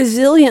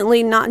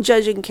resiliently not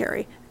judging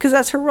Carrie, because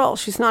that's her role.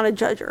 She's not a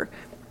judger.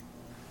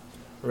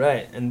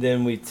 Right, and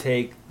then we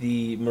take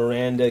the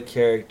Miranda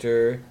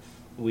character,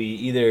 we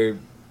either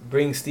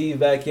bring Steve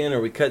back in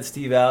or we cut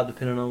Steve out,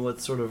 depending on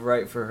what's sort of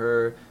right for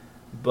her.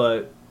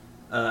 But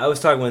I was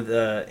talking with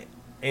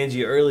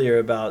Angie earlier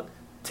about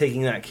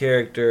taking that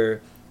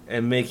character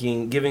and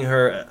giving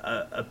her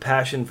a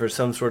passion for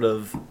some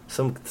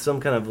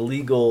kind of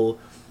legal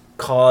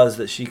cause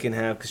that she can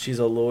have, because she's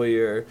a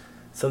lawyer,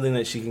 something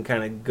that she can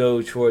kind of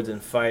go towards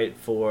and fight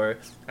for.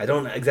 I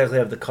don't exactly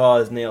have the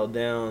cause nailed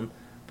down,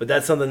 but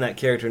that's something that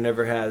character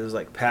never has,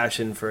 is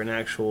passion for an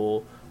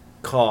actual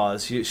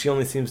cause. She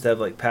only seems to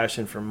have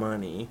passion for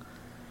money.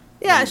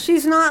 Yeah,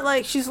 she's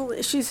not she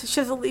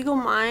has a legal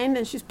mind,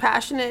 and she's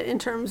passionate in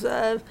terms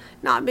of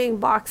not being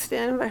boxed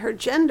in by her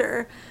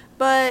gender,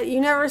 but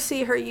you never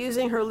see her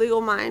using her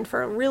legal mind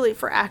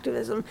for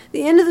activism.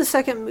 The end of the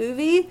second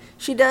movie,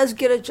 she does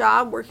get a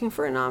job working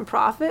for a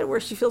nonprofit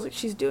where she feels like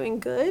she's doing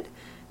good,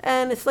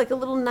 and it's a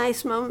little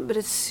nice moment, but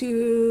it's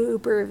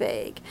super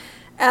vague.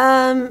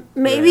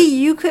 Maybe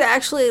you could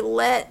actually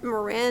let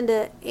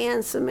Miranda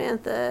and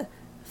Samantha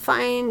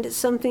find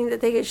something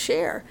that they could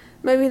share.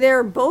 Maybe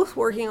they're both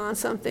working on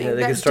something. Yeah,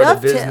 they that could start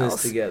dovetails. a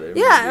business together.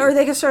 Yeah, maybe. or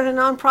they could start a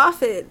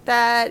nonprofit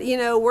that,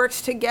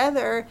 works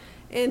together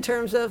in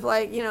terms of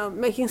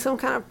making some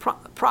kind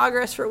of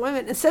progress for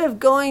women. Instead of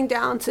going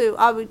down to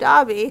Abu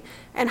Dhabi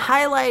and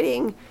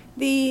highlighting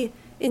the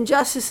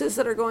injustices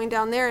that are going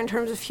down there in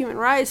terms of human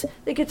rights,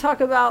 they could talk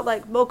about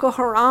Boko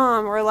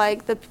Haram or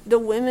the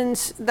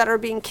women's that are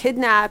being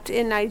kidnapped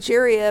in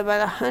Nigeria by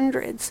the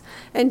hundreds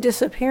and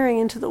disappearing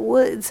into the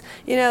woods.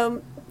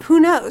 Who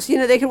knows?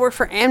 They could work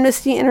for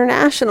Amnesty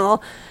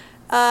International.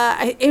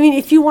 I mean,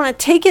 if you want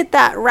to take it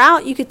that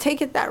route, you could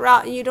take it that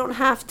route, and you don't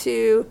have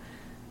to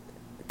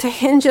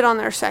hinge it on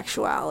their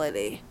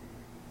sexuality.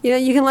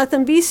 You can let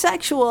them be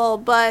sexual,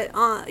 but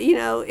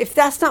if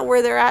that's not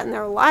where they're at in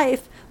their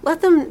life,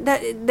 let them.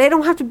 They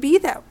don't have to be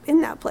that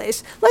in that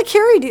place. Let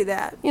Carrie do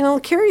that.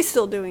 Carrie's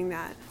still doing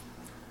that.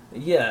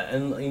 Yeah,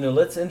 and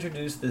let's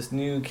introduce this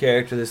new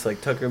character, this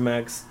Tucker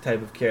Max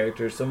type of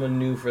character, someone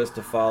new for us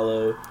to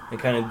follow and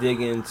kind of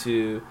dig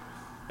into,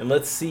 and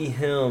let's see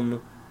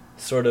him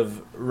sort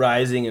of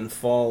rising and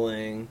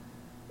falling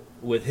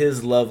with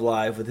his love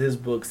life, with his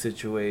book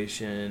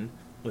situation,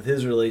 with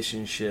his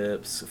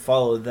relationships.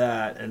 Follow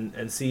that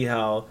and see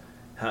how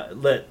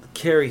let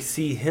Carrie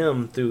see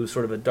him through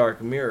sort of a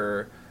dark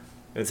mirror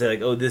and say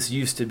oh, this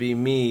used to be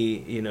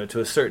me, to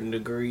a certain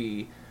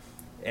degree.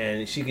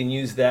 And she can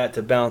use that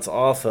to bounce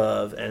off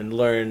of and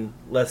learn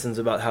lessons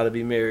about how to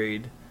be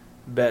married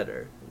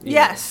better.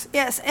 Yes.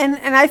 And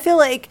I feel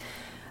like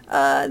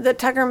the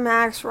Tucker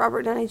Max,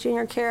 Robert Downey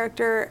Jr.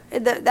 character,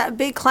 that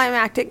big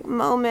climactic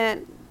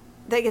moment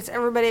that gets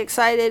everybody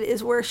excited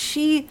is where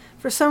she,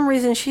 for some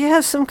reason, she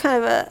has some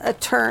kind of a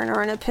turn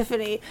or an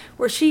epiphany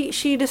where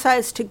she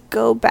decides to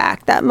go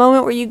back. That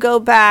moment where you go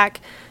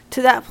back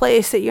to that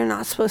place that you're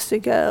not supposed to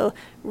go,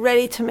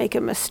 ready to make a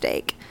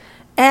mistake.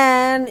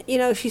 And,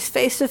 she's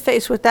face to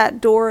face with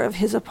that door of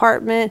his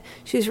apartment.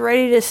 She's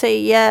ready to say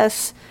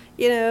yes.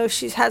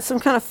 She's had some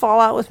kind of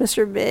fallout with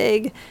Mr.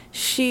 Big.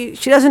 She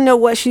doesn't know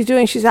what she's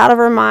doing. She's out of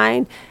her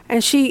mind.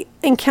 And she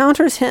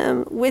encounters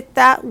him with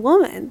that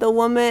woman, the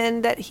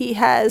woman that he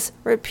has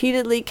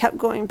repeatedly kept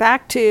going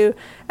back to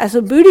as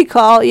a booty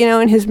call,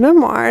 in his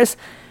memoirs,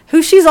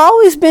 who she's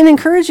always been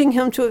encouraging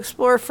him to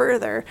explore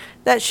further,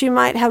 that she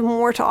might have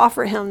more to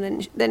offer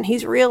him than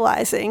he's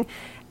realizing.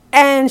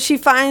 And she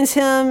finds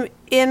him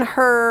in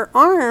her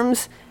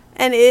arms,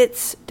 and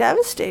it's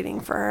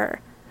devastating for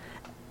her.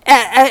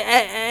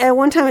 At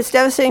one time, it's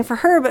devastating for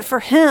her, but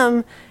for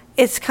him,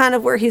 it's kind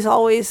of where he's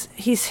supposed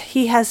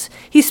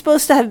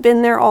to have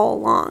been there all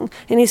along,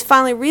 and he's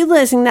finally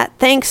realizing that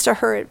thanks to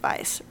her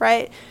advice,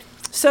 right?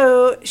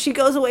 So she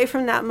goes away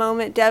from that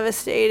moment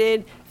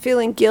devastated,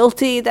 feeling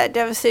guilty. That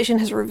devastation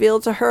has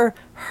revealed to her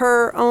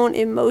her own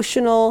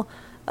emotional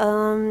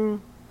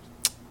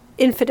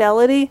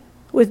infidelity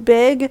with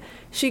Big.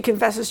 She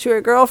confesses to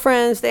her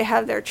girlfriends. They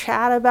have their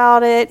chat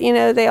about it.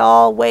 They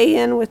all weigh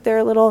in with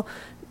their little,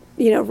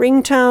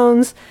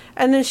 ringtones.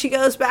 And then she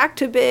goes back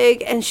to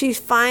Big, and she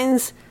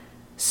finds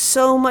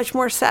so much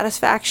more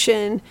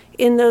satisfaction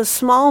in those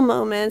small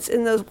moments,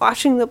 in those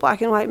watching the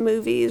black and white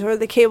movies or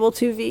the cable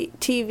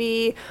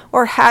TV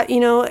or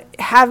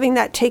having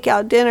that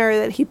takeout dinner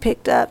that he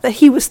picked up, that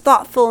he was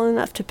thoughtful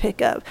enough to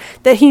pick up,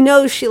 that he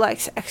knows she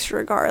likes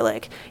extra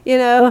garlic,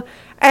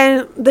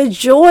 and the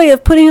joy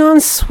of putting on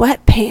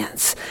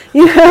sweatpants.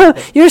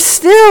 You're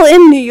still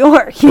in New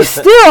York. You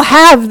still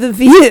have the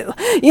view,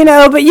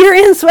 but you're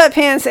in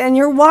sweatpants and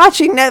you're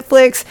watching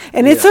Netflix,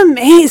 and it's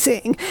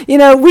amazing.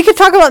 We could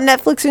talk about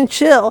Netflix and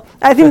chill.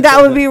 I think that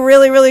would be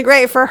really, really great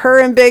for her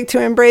and Big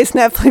to embrace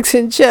Netflix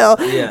and chill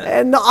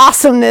and the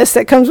awesomeness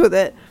that comes with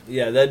it.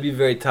 Yeah, that'd be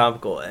very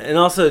topical. And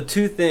also,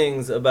 two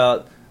things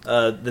about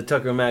the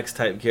Tucker Max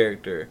type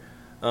character.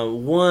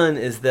 One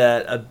is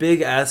that a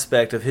big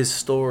aspect of his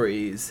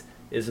stories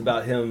is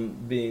about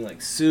him being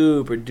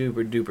super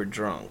duper duper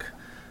drunk.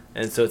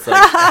 And so it's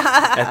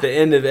at the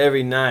end of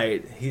every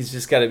night, he's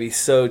just got to be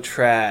so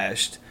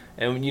trashed.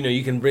 And,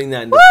 you can bring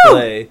that into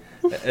play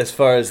as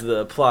far as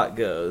the plot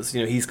goes.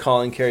 He's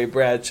calling Carrie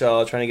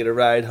Bradshaw, trying to get a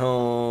ride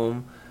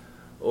home.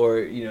 Or,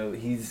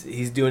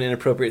 he's doing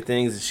inappropriate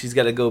things and she's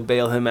got to go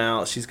bail him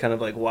out. She's kind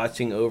of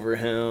watching over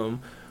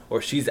him.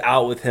 Or she's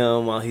out with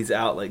him while he's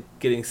out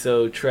getting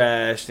so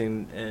trashed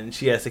and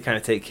she has to kind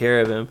of take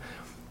care of him.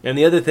 And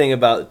the other thing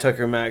about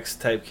Tucker Max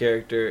type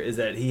character is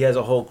that he has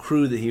a whole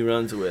crew that he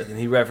runs with, and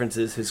he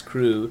references his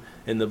crew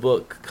in the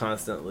book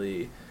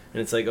constantly.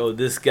 And it's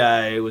this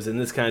guy was in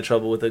this kind of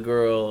trouble with a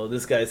girl,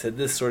 this guy said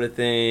this sort of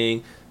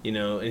thing,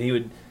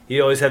 and he'd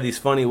always have these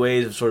funny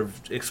ways of sort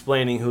of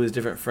explaining who his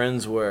different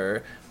friends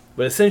were.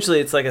 But essentially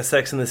it's like a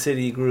Sex and the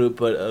City group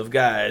but of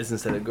guys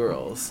instead of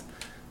girls.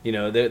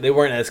 They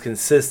weren't as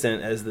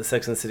consistent as the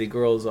Sex and the City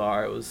girls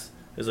are. It was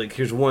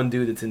here's one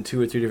dude that's in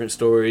 2 or 3 different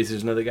stories.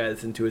 There's another guy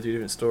that's in 2 or 3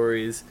 different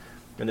stories.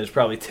 And there's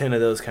probably 10 of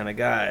those kind of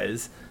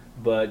guys.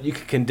 But you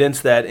could condense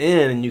that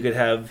in and you could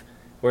have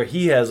where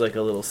he has a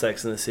little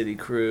Sex and the City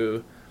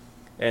crew.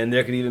 And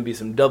there could even be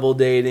some double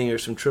dating or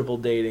some triple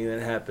dating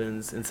that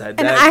happens inside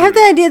and that I have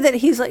group. the idea that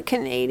he's like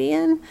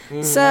Canadian,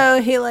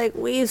 so he like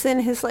weaves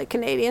in his like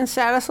Canadian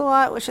status a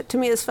lot, which to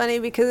me is funny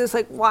because it's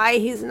like why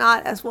he's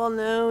not as well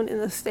known in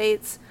the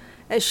States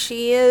as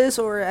she is,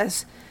 or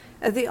as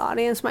the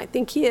audience might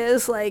think he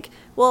is. Like,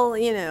 well,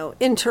 you know,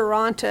 in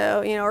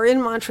Toronto, you know, or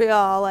in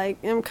Montreal, like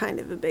I'm kind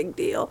of a big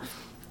deal.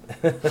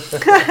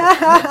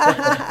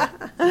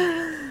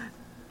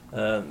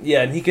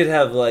 Yeah, and he could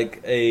have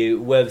like a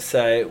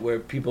website where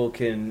people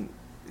can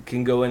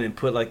go in and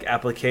put like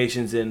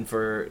applications in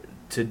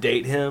to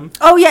date him.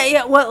 Oh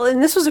yeah. Well,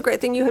 and this was a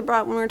great thing you had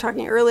brought when we were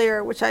talking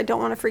earlier, which I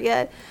don't want to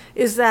forget,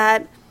 is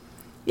that,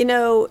 you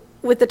know,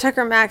 with the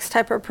Tucker Max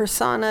type of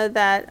persona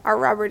that our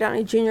Robert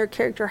Downey Jr.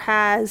 character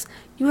has,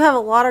 you have a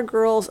lot of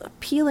girls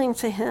appealing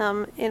to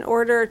him in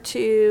order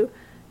to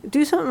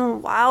do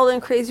something wild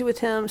and crazy with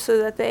him so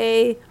that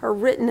they are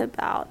written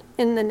about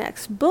in the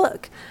next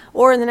book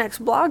or in the next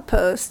blog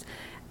post.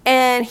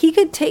 And he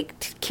could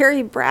take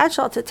Carrie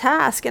Bradshaw to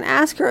task and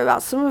ask her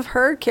about some of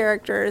her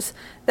characters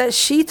that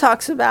she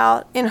talks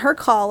about in her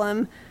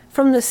column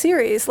from the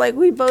series. Like,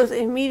 we both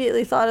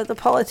immediately thought of the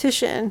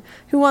politician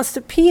who wants to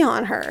pee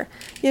on her.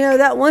 You know,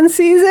 that one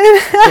season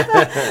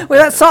where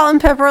that salt and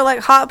pepper,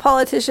 like, hot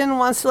politician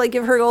wants to, like,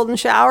 give her a golden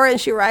shower,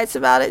 and she writes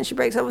about it and she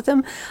breaks up with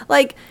him.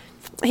 Like,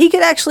 he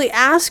could actually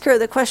ask her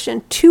the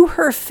question to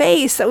her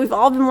face that we've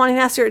all been wanting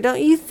to ask her.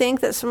 Don't you think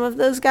that some of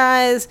those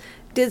guys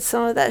did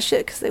some of that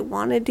shit because they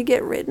wanted to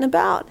get written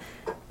about?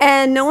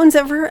 And no one's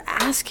ever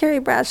asked Carrie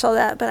Bradshaw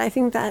that, but I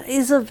think that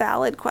is a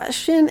valid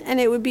question,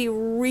 and it would be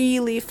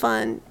really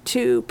fun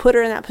to put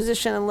her in that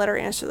position and let her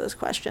answer those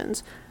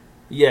questions.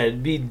 Yeah,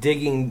 it'd be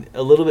digging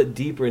a little bit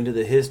deeper into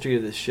the history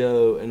of the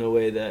show in a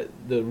way that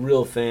the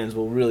real fans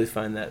will really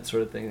find that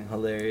sort of thing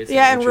hilarious.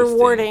 Yeah, and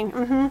rewarding.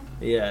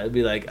 Mm-hmm. Yeah, it'd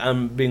be like,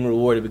 I'm being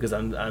rewarded because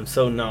I'm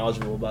so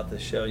knowledgeable about the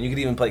show. And you could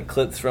even play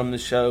clips from the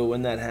show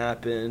when that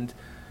happened.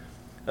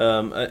 You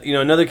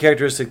know, another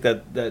characteristic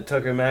that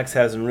Tucker Max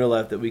has in real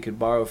life that we could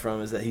borrow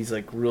from is that he's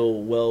like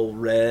real well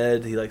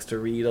read. He likes to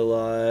read a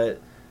lot.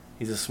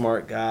 He's a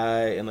smart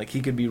guy, and like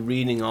he could be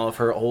reading all of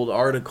her old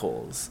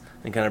articles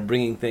and kind of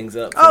bringing things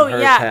up from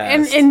her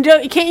past. And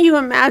can't you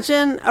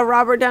imagine a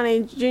Robert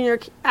Downey Jr.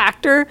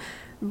 actor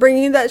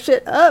bringing that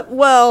shit up?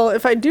 Well,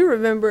 if I do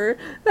remember,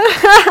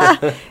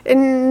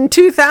 in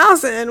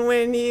 2000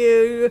 when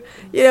you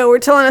were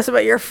telling us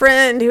about your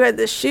friend who had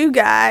this shoe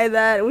guy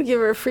that would give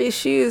her free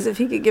shoes if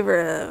he could give her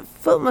a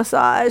foot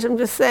massage. I'm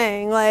just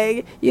saying,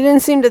 like, you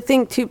didn't seem to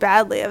think too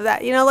badly of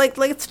that. You know, like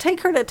let's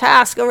take her to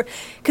task over,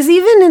 because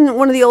even in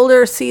one of the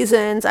older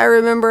seasons, I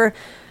remember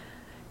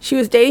she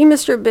was dating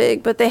Mr.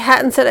 Big, but they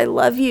hadn't said I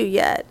love you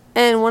yet.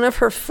 And one of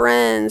her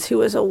friends who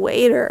was a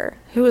waiter,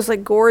 who was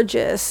like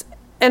gorgeous,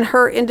 and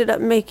her ended up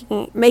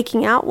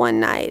making out one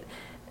night.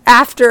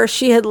 After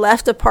she had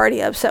left a party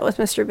upset with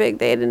Mr. Big,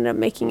 they had ended up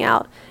making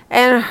out.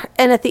 And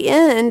at the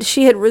end,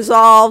 she had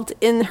resolved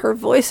in her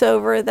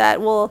voiceover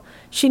that, well,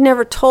 she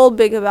never told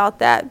Big about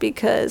that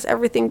because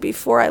everything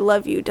before I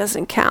love you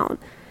doesn't count.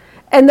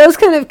 And those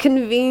kind of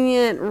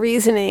convenient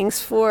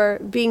reasonings for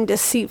being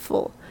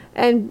deceitful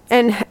and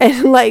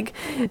like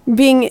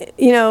being,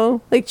 you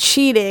know, like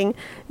cheating,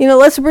 you know,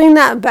 let's bring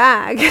that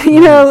back. You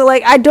know,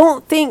 like, I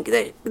don't think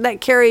that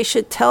Carrie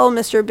should tell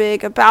Mr.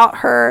 Big about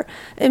her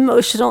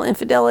emotional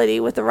infidelity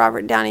with the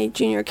Robert Downey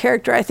Jr.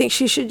 character. I think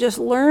she should just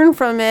learn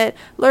from it,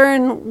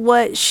 learn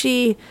what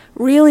she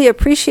really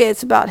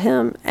appreciates about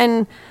him,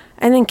 and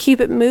then keep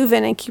it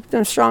moving and keep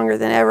them stronger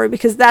than ever,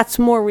 because that's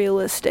more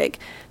realistic.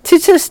 To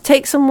just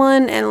take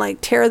someone and like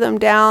tear them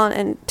down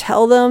and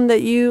tell them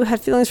that you had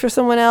feelings for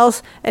someone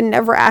else and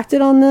never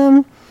acted on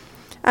them,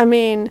 I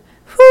mean,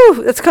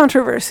 whew, that's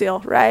controversial,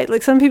 right?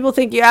 Like, some people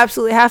think you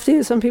absolutely have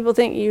to, some people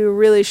think you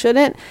really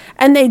shouldn't,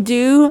 and they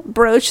do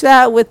broach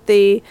that with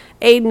the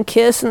Aiden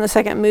kiss in the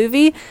second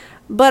movie.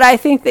 But I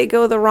think they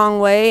go the wrong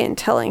way in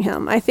telling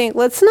him. I think,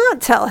 let's not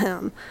tell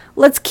him.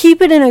 Let's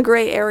keep it in a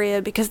gray area,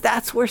 because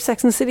that's where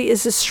Sex and the City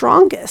is the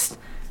strongest.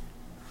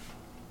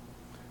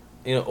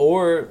 You know,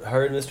 or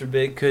her and Mr.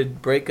 Big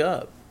could break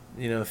up.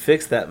 You know,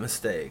 fix that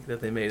mistake that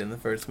they made in the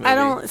first movie. I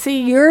don't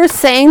see, you're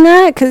saying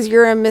that because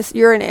you're on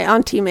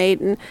Team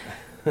Aiden.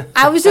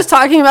 I was just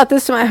talking about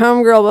this to my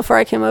homegirl before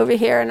I came over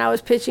here, and I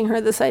was pitching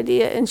her this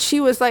idea, and she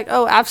was like,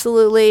 "Oh,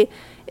 absolutely.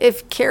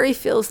 If Carrie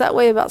feels that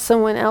way about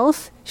someone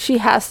else, she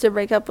has to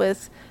break up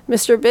with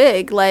Mr.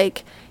 Big.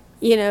 Like,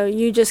 you know,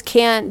 you just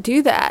can't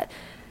do that."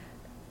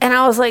 And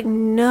I was like,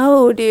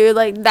 no, dude,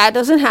 like, that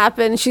doesn't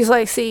happen. She's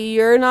like, see,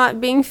 you're not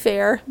being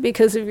fair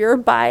because of your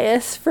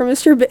bias for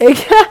Mr. Big.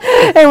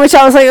 In which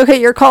I was like, okay,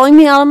 you're calling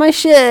me out on my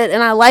shit,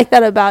 and I like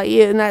that about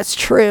you, and that's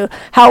true.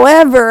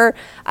 However,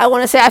 I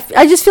want to say,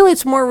 I just feel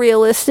it's more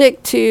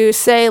realistic to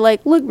say,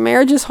 like, look,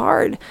 marriage is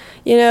hard.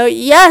 You know,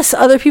 yes,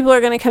 other people are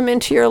going to come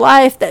into your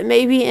life that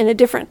maybe in a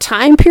different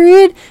time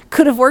period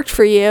could have worked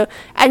for you,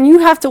 and you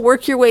have to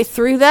work your way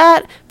through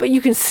that, but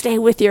you can stay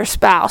with your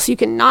spouse. You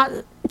can not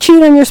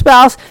cheat on your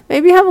spouse,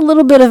 maybe have a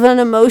little bit of an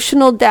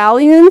emotional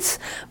dalliance,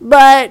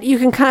 but you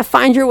can kind of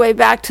find your way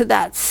back to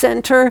that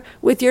center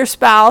with your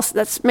spouse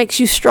that makes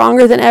you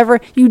stronger than ever.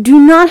 You do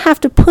not have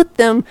to put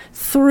them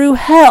through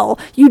hell.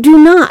 You do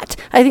not.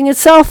 I think it's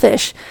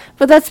selfish,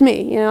 but that's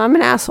me. I'm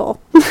an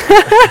asshole.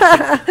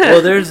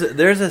 Well, there's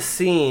a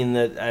scene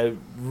that I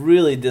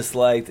really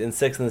disliked in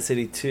Sex and the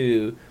City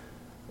 2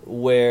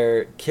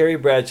 where Carrie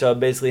Bradshaw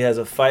basically has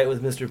a fight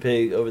with Mr.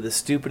 Pig over the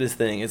stupidest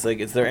thing. It's like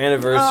it's their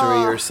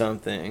anniversary or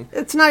something.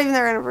 It's not even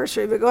their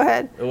anniversary, but go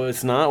ahead. Oh,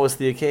 it's not? What's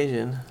the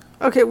occasion?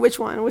 Okay, which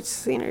one? Which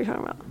scene are you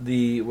talking about?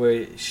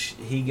 Where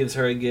he gives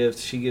her a gift,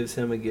 she gives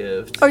him a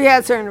gift. Oh, yeah,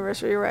 it's their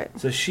anniversary, you're right.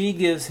 So she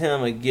gives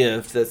him a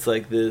gift that's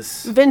like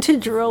this...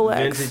 Vintage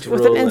Rolex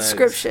with an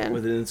inscription.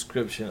 With an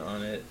inscription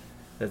on it.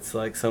 That's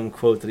like some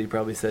quote that he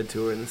probably said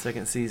to her in the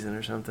second season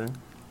or something.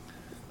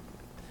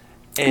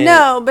 And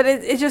no, but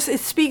it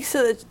speaks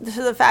to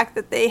the fact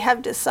that they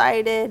have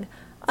decided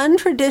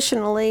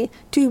untraditionally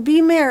to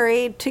be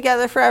married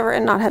together forever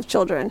and not have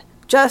children.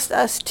 Just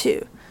us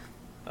two.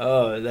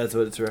 Oh, that's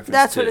what it's referencing.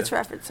 That's what it's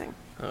referencing.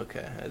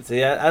 Okay.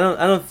 See, I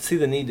don't see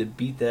the need to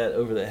beat that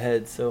over the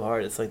head so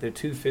hard. It's like they're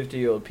two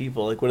 50-year-old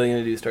people. Like, what are they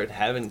going to do? Start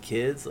having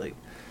kids? Like,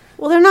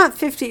 well, they're not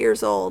 50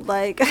 years old.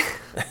 Like,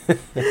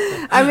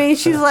 I mean,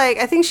 she's like,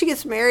 I think she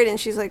gets married and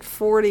she's like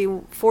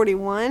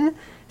 41.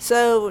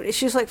 So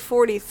she's like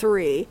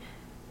 43,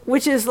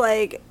 which is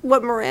like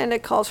what Miranda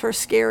calls her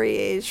scary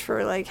age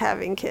for like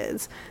having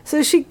kids.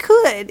 So she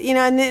could,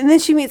 and then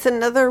she meets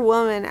another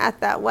woman at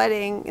that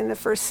wedding in the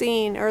first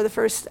scene or the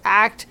first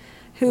act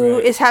who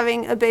is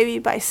having a baby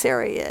by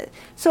surrogate.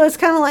 So it's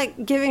kind of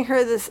like giving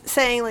her this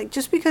saying, like,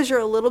 just because you're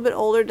a little bit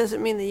older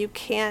doesn't mean that you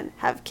can't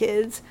have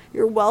kids.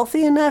 You're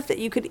wealthy enough that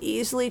you could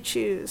easily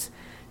choose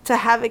to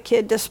have a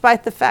kid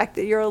despite the fact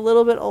that you're a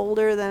little bit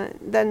older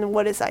than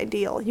what is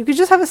ideal. You could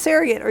just have a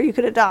surrogate or you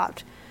could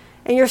adopt.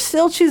 And you're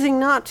still choosing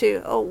not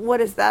to. Oh,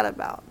 what is that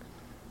about?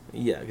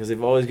 Yeah, because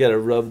they've always got to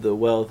rub the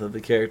wealth of the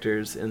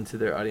characters into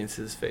their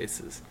audience's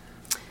faces.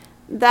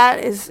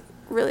 That is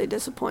really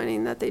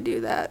disappointing that they do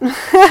that.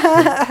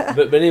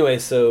 but anyway,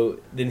 so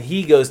then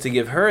he goes to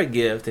give her a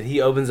gift, and he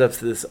opens up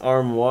this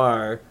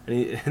armoire,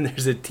 and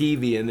there's a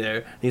TV in there.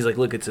 And he's like,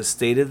 look, it's a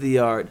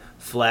state-of-the-art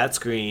flat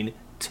screen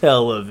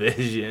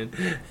television.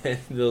 And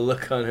the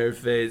look on her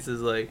face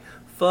is like,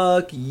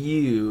 fuck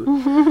you.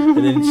 And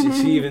then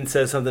she even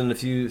says something a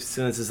few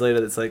sentences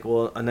later that's like,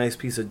 well, a nice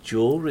piece of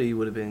jewelry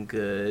would have been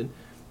good.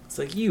 It's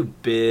like, you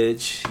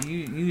bitch,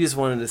 you just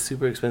wanted a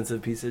super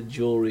expensive piece of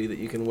jewelry that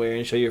you can wear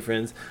and show your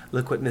friends,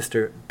 look what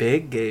Mr.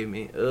 Big gave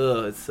me.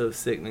 Ugh, it's so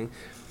sickening.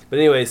 But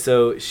anyway,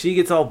 so she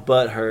gets all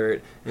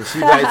butthurt, and she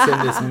writes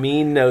him this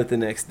mean note the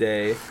next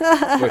day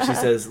where she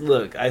says,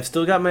 look, I've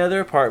still got my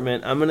other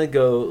apartment. I'm going to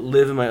go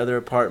live in my other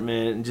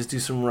apartment and just do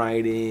some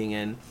writing.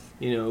 And,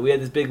 we had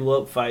this big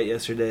blow-up fight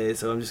yesterday,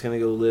 so I'm just going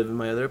to go live in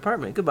my other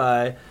apartment.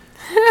 Goodbye.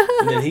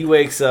 And then he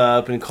wakes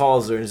up and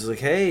calls her, and she's like,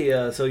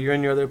 hey, so you're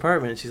in your other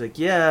apartment? And she's like,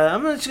 yeah,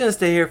 I'm just going to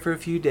stay here for a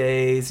few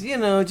days.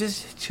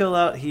 Just chill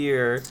out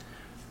here.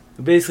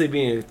 Basically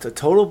being a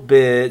total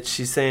bitch.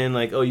 She's saying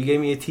like, oh, you gave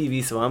me a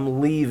TV, so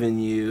I'm leaving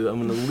you.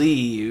 I'm going to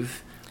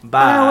leave.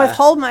 Bye. I'm going to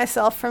withhold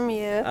myself from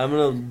you. I'm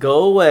going to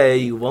go away.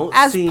 You won't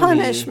see me. As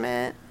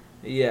punishment.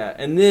 Yeah.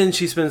 And then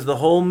she spends the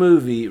whole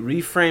movie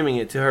reframing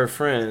it to her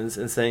friends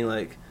and saying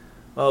like,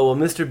 oh, well,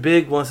 Mr.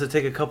 Big wants to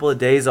take a couple of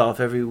days off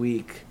every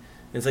week.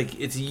 And it's like,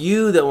 it's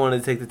you that wanted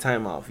to take the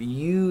time off.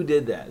 You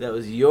did that. That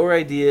was your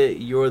idea.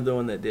 You're the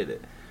one that did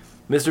it.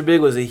 Mr. Big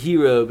was a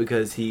hero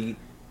because he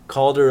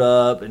called her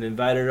up and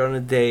invited her on a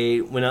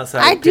date, went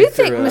outside I and do picked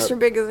her think up. Mr.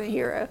 Big is a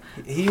hero.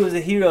 He was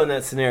a hero in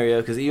that scenario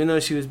because even though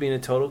she was being a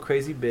total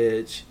crazy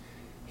bitch,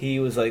 he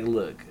was like,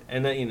 look,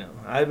 and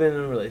I've been in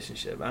a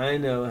relationship. I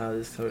know how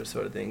this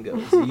sort of thing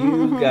goes.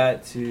 You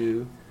got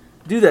to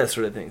do that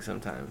sort of thing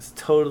sometimes.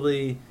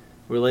 Totally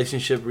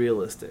relationship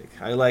realistic.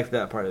 I like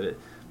that part of it.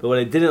 But what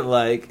I didn't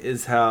like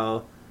is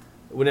how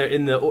when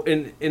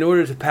in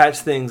order to patch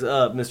things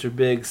up, Mr.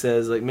 Big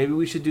says like maybe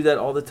we should do that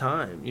all the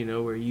time,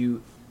 where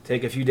you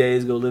take a few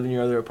days, go live in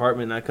your other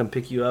apartment, and I come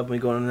pick you up and we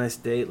go on a nice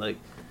date. Like,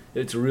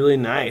 it's really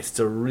nice. It's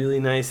a really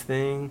nice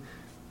thing.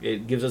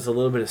 It gives us a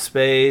little bit of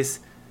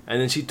space.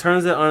 And then she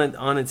turns it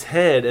on its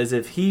head as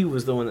if he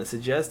was the one that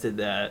suggested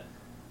that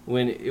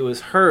when it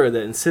was her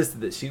that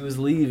insisted that she was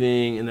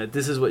leaving and that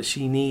this is what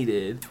she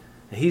needed.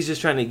 And he's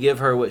just trying to give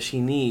her what she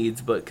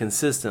needs, but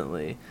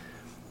consistently.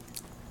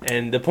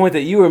 And the point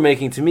that you were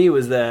making to me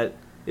was that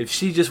if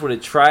she just would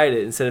have tried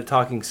it instead of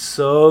talking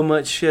so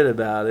much shit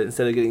about it,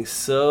 instead of getting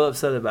so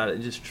upset about it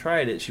and just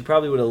tried it, she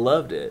probably would have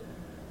loved it.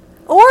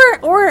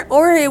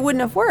 Or it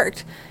wouldn't have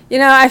worked.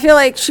 I feel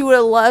like she would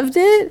have loved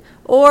it.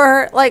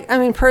 Or,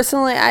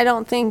 personally, I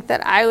don't think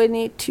that I would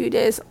need 2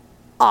 days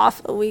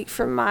off a week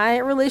from my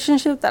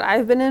relationship that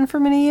I've been in for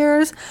many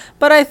years.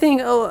 But I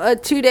think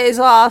 2 days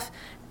off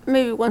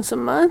maybe once a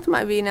month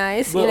might be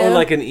nice. Well, you know? or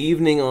like an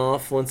evening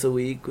off once a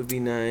week would be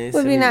nice.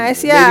 Would be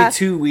nice, yeah. Maybe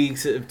 2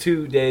 weeks,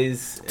 2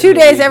 days. 2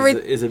 days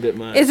is a bit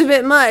much. Is a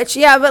bit much,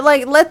 yeah. But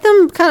like, let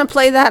them kind of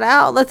play that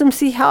out. Let them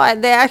see how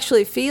they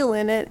actually feel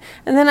in it,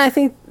 and then I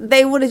think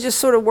they would have just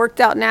sort of worked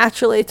out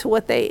naturally to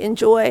what they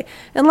enjoy.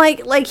 And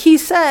like he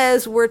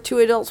says, we're two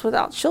adults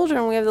without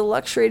children. We have the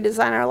luxury to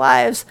design our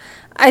lives.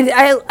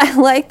 I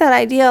like that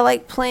idea,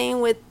 like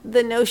playing with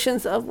the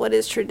notions of what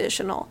is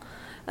traditional.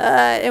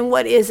 And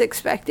what is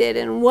expected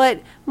and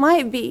what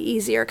might be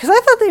easier. Because I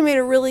thought they made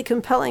a really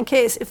compelling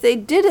case. If they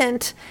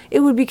didn't,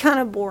 it would be kind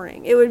of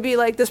boring. It would be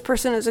like, this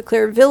person is a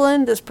clear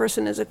villain, this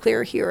person is a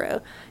clear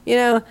hero, you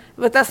know?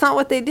 But that's not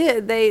what they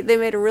did. They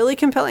made a really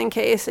compelling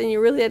case, and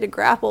you really had to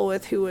grapple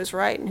with who was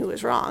right and who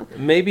was wrong.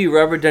 Maybe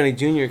Robert Downey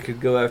Jr.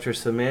 could go after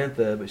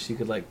Samantha, but she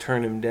could like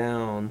turn him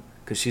down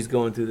because she's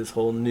going through this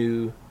whole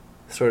new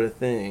sort of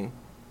thing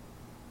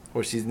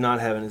where she's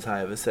not having as high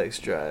of a sex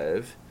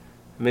drive.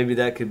 Maybe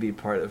that could be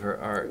part of her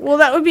arc. Well,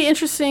 that would be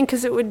interesting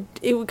because it would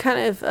kind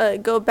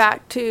of go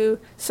back to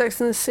Sex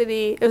and the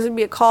City. It would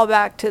be a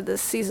callback to the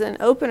season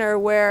opener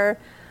where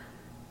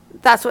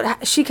that's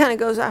what she kind of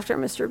goes after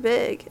Mr.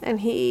 Big, and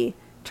he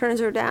turns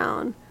her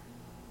down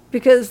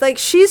because like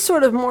she's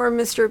sort of more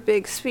Mr.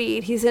 Big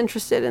speed. He's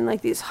interested in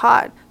like these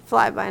hot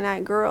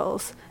fly-by-night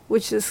girls,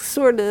 which is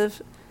sort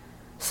of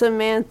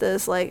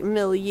Samantha's like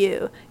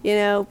milieu, you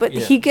know, but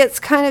he gets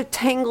kind of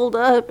tangled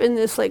up in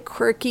this like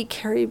quirky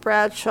Carrie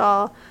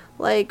Bradshaw,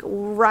 like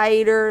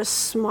writer,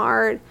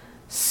 smart,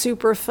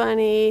 super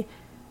funny,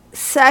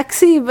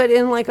 sexy, but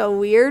in like a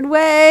weird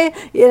way,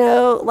 you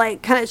know,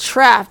 like kind of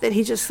trapped that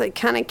he just like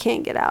kind of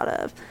can't get out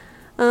of.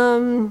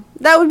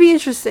 That would be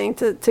interesting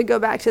to go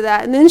back to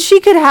that, and then she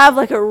could have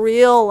like a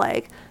real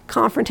like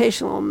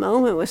confrontational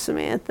moment with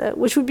Samantha,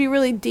 which would be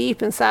really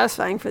deep and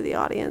satisfying for the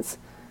audience.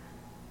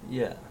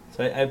 Yeah.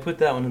 So I put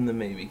that one in the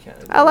maybe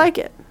category. I like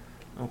it.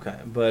 Okay,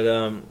 but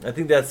I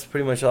think that's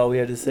pretty much all we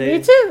had to say.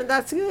 Me too.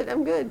 That's good.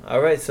 I'm good.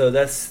 All right, so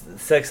that's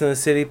Sex and the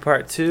City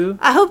Part 2.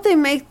 I hope they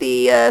make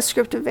the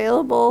script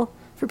available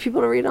for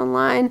people to read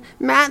online.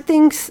 Matt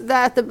thinks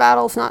that the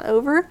battle's not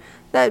over,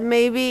 that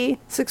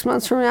maybe 6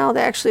 months from now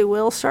they actually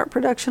will start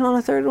production on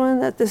a third one,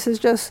 that this is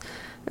just,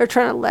 they're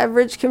trying to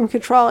leverage Kim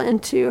Cattrall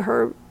into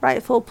her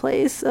rightful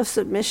place of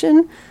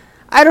submission.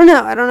 I don't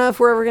know. I don't know if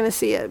we're ever going to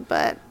see it,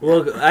 but...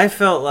 Well, I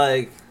felt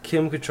like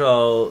Kim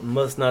Cattrall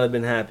must not have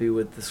been happy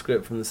with the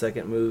script from the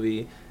second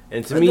movie.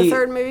 And to me... The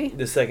third movie?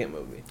 The second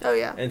movie. Oh,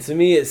 yeah. And to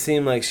me, it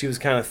seemed like she was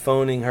kind of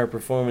phoning her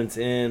performance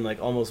in, like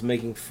almost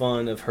making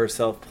fun of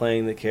herself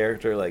playing the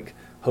character, like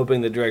hoping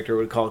the director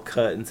would call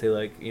cut and say,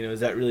 like, you know, is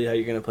that really how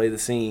you're going to play the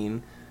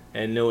scene?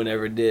 And no one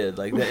ever did.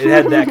 Like, it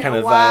had that kind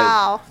of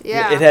wow. vibe.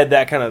 Yeah. It had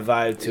that kind of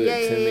vibe to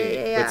it to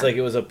me. Yeah. It's like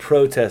it was a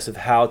protest of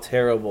how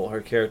terrible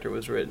her character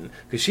was written.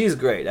 Because she's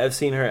great. I've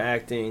seen her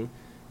acting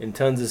in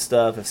tons of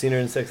stuff. I've seen her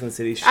in Sex and the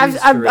City. She's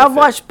I've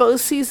watched both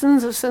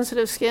seasons of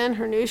Sensitive Skin,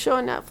 her new show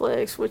on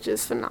Netflix, which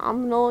is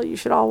phenomenal. You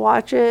should all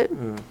watch it.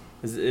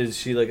 Is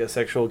she like a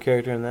sexual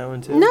character in that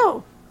one too?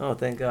 No. Oh,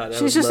 thank God.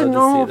 She's just a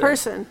normal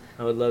person.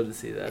 I would love to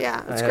see that.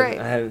 Yeah, it's great.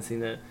 I haven't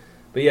seen that.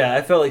 But yeah,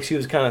 I felt like she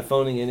was kind of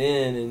phoning it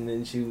in, and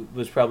then she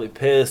was probably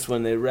pissed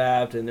when they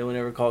wrapped and no one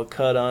ever called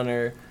cut on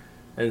her.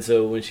 And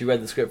so when she read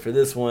the script for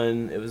this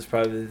one, it was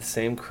probably the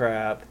same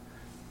crap.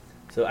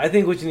 So I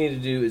think what you need to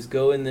do is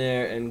go in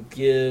there and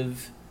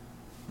give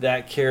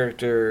that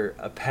character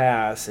a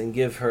pass and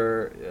give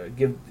her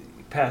give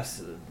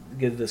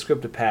the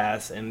script a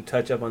pass and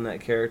touch up on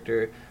that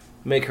character,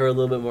 make her a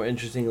little bit more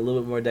interesting, a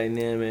little bit more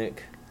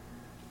dynamic.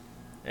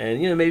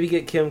 And, you know, maybe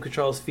get Kim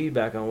Cattrall's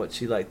feedback on what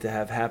she'd like to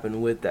have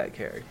happen with that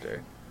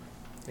character.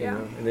 You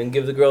know? And then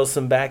give the girls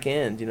some back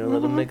end, you know,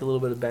 let them make a little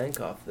bit of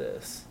bank off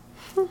this.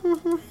 All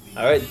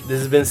right, this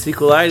has been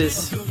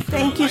Sequelitis.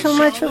 Thank you so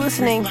much for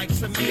listening.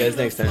 See you guys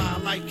next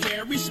time. Like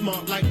Carrie,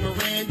 smart like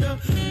Miranda,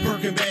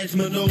 Birkin bags,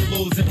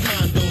 Manolos, and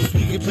condos.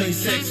 We can play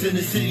Sex in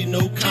the City,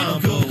 no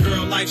combo.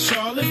 Girl like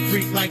Charlotte,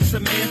 freak like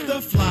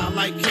Samantha, fly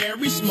like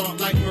Carrie,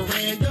 smart like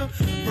Miranda,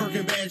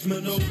 Birkin bags,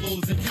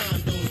 Manolos, and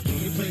condos. We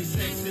can play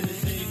Sex in the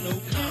City, no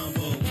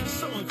combo.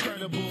 So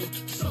incredible,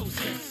 so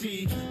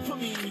sexy. Put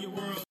me in your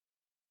world.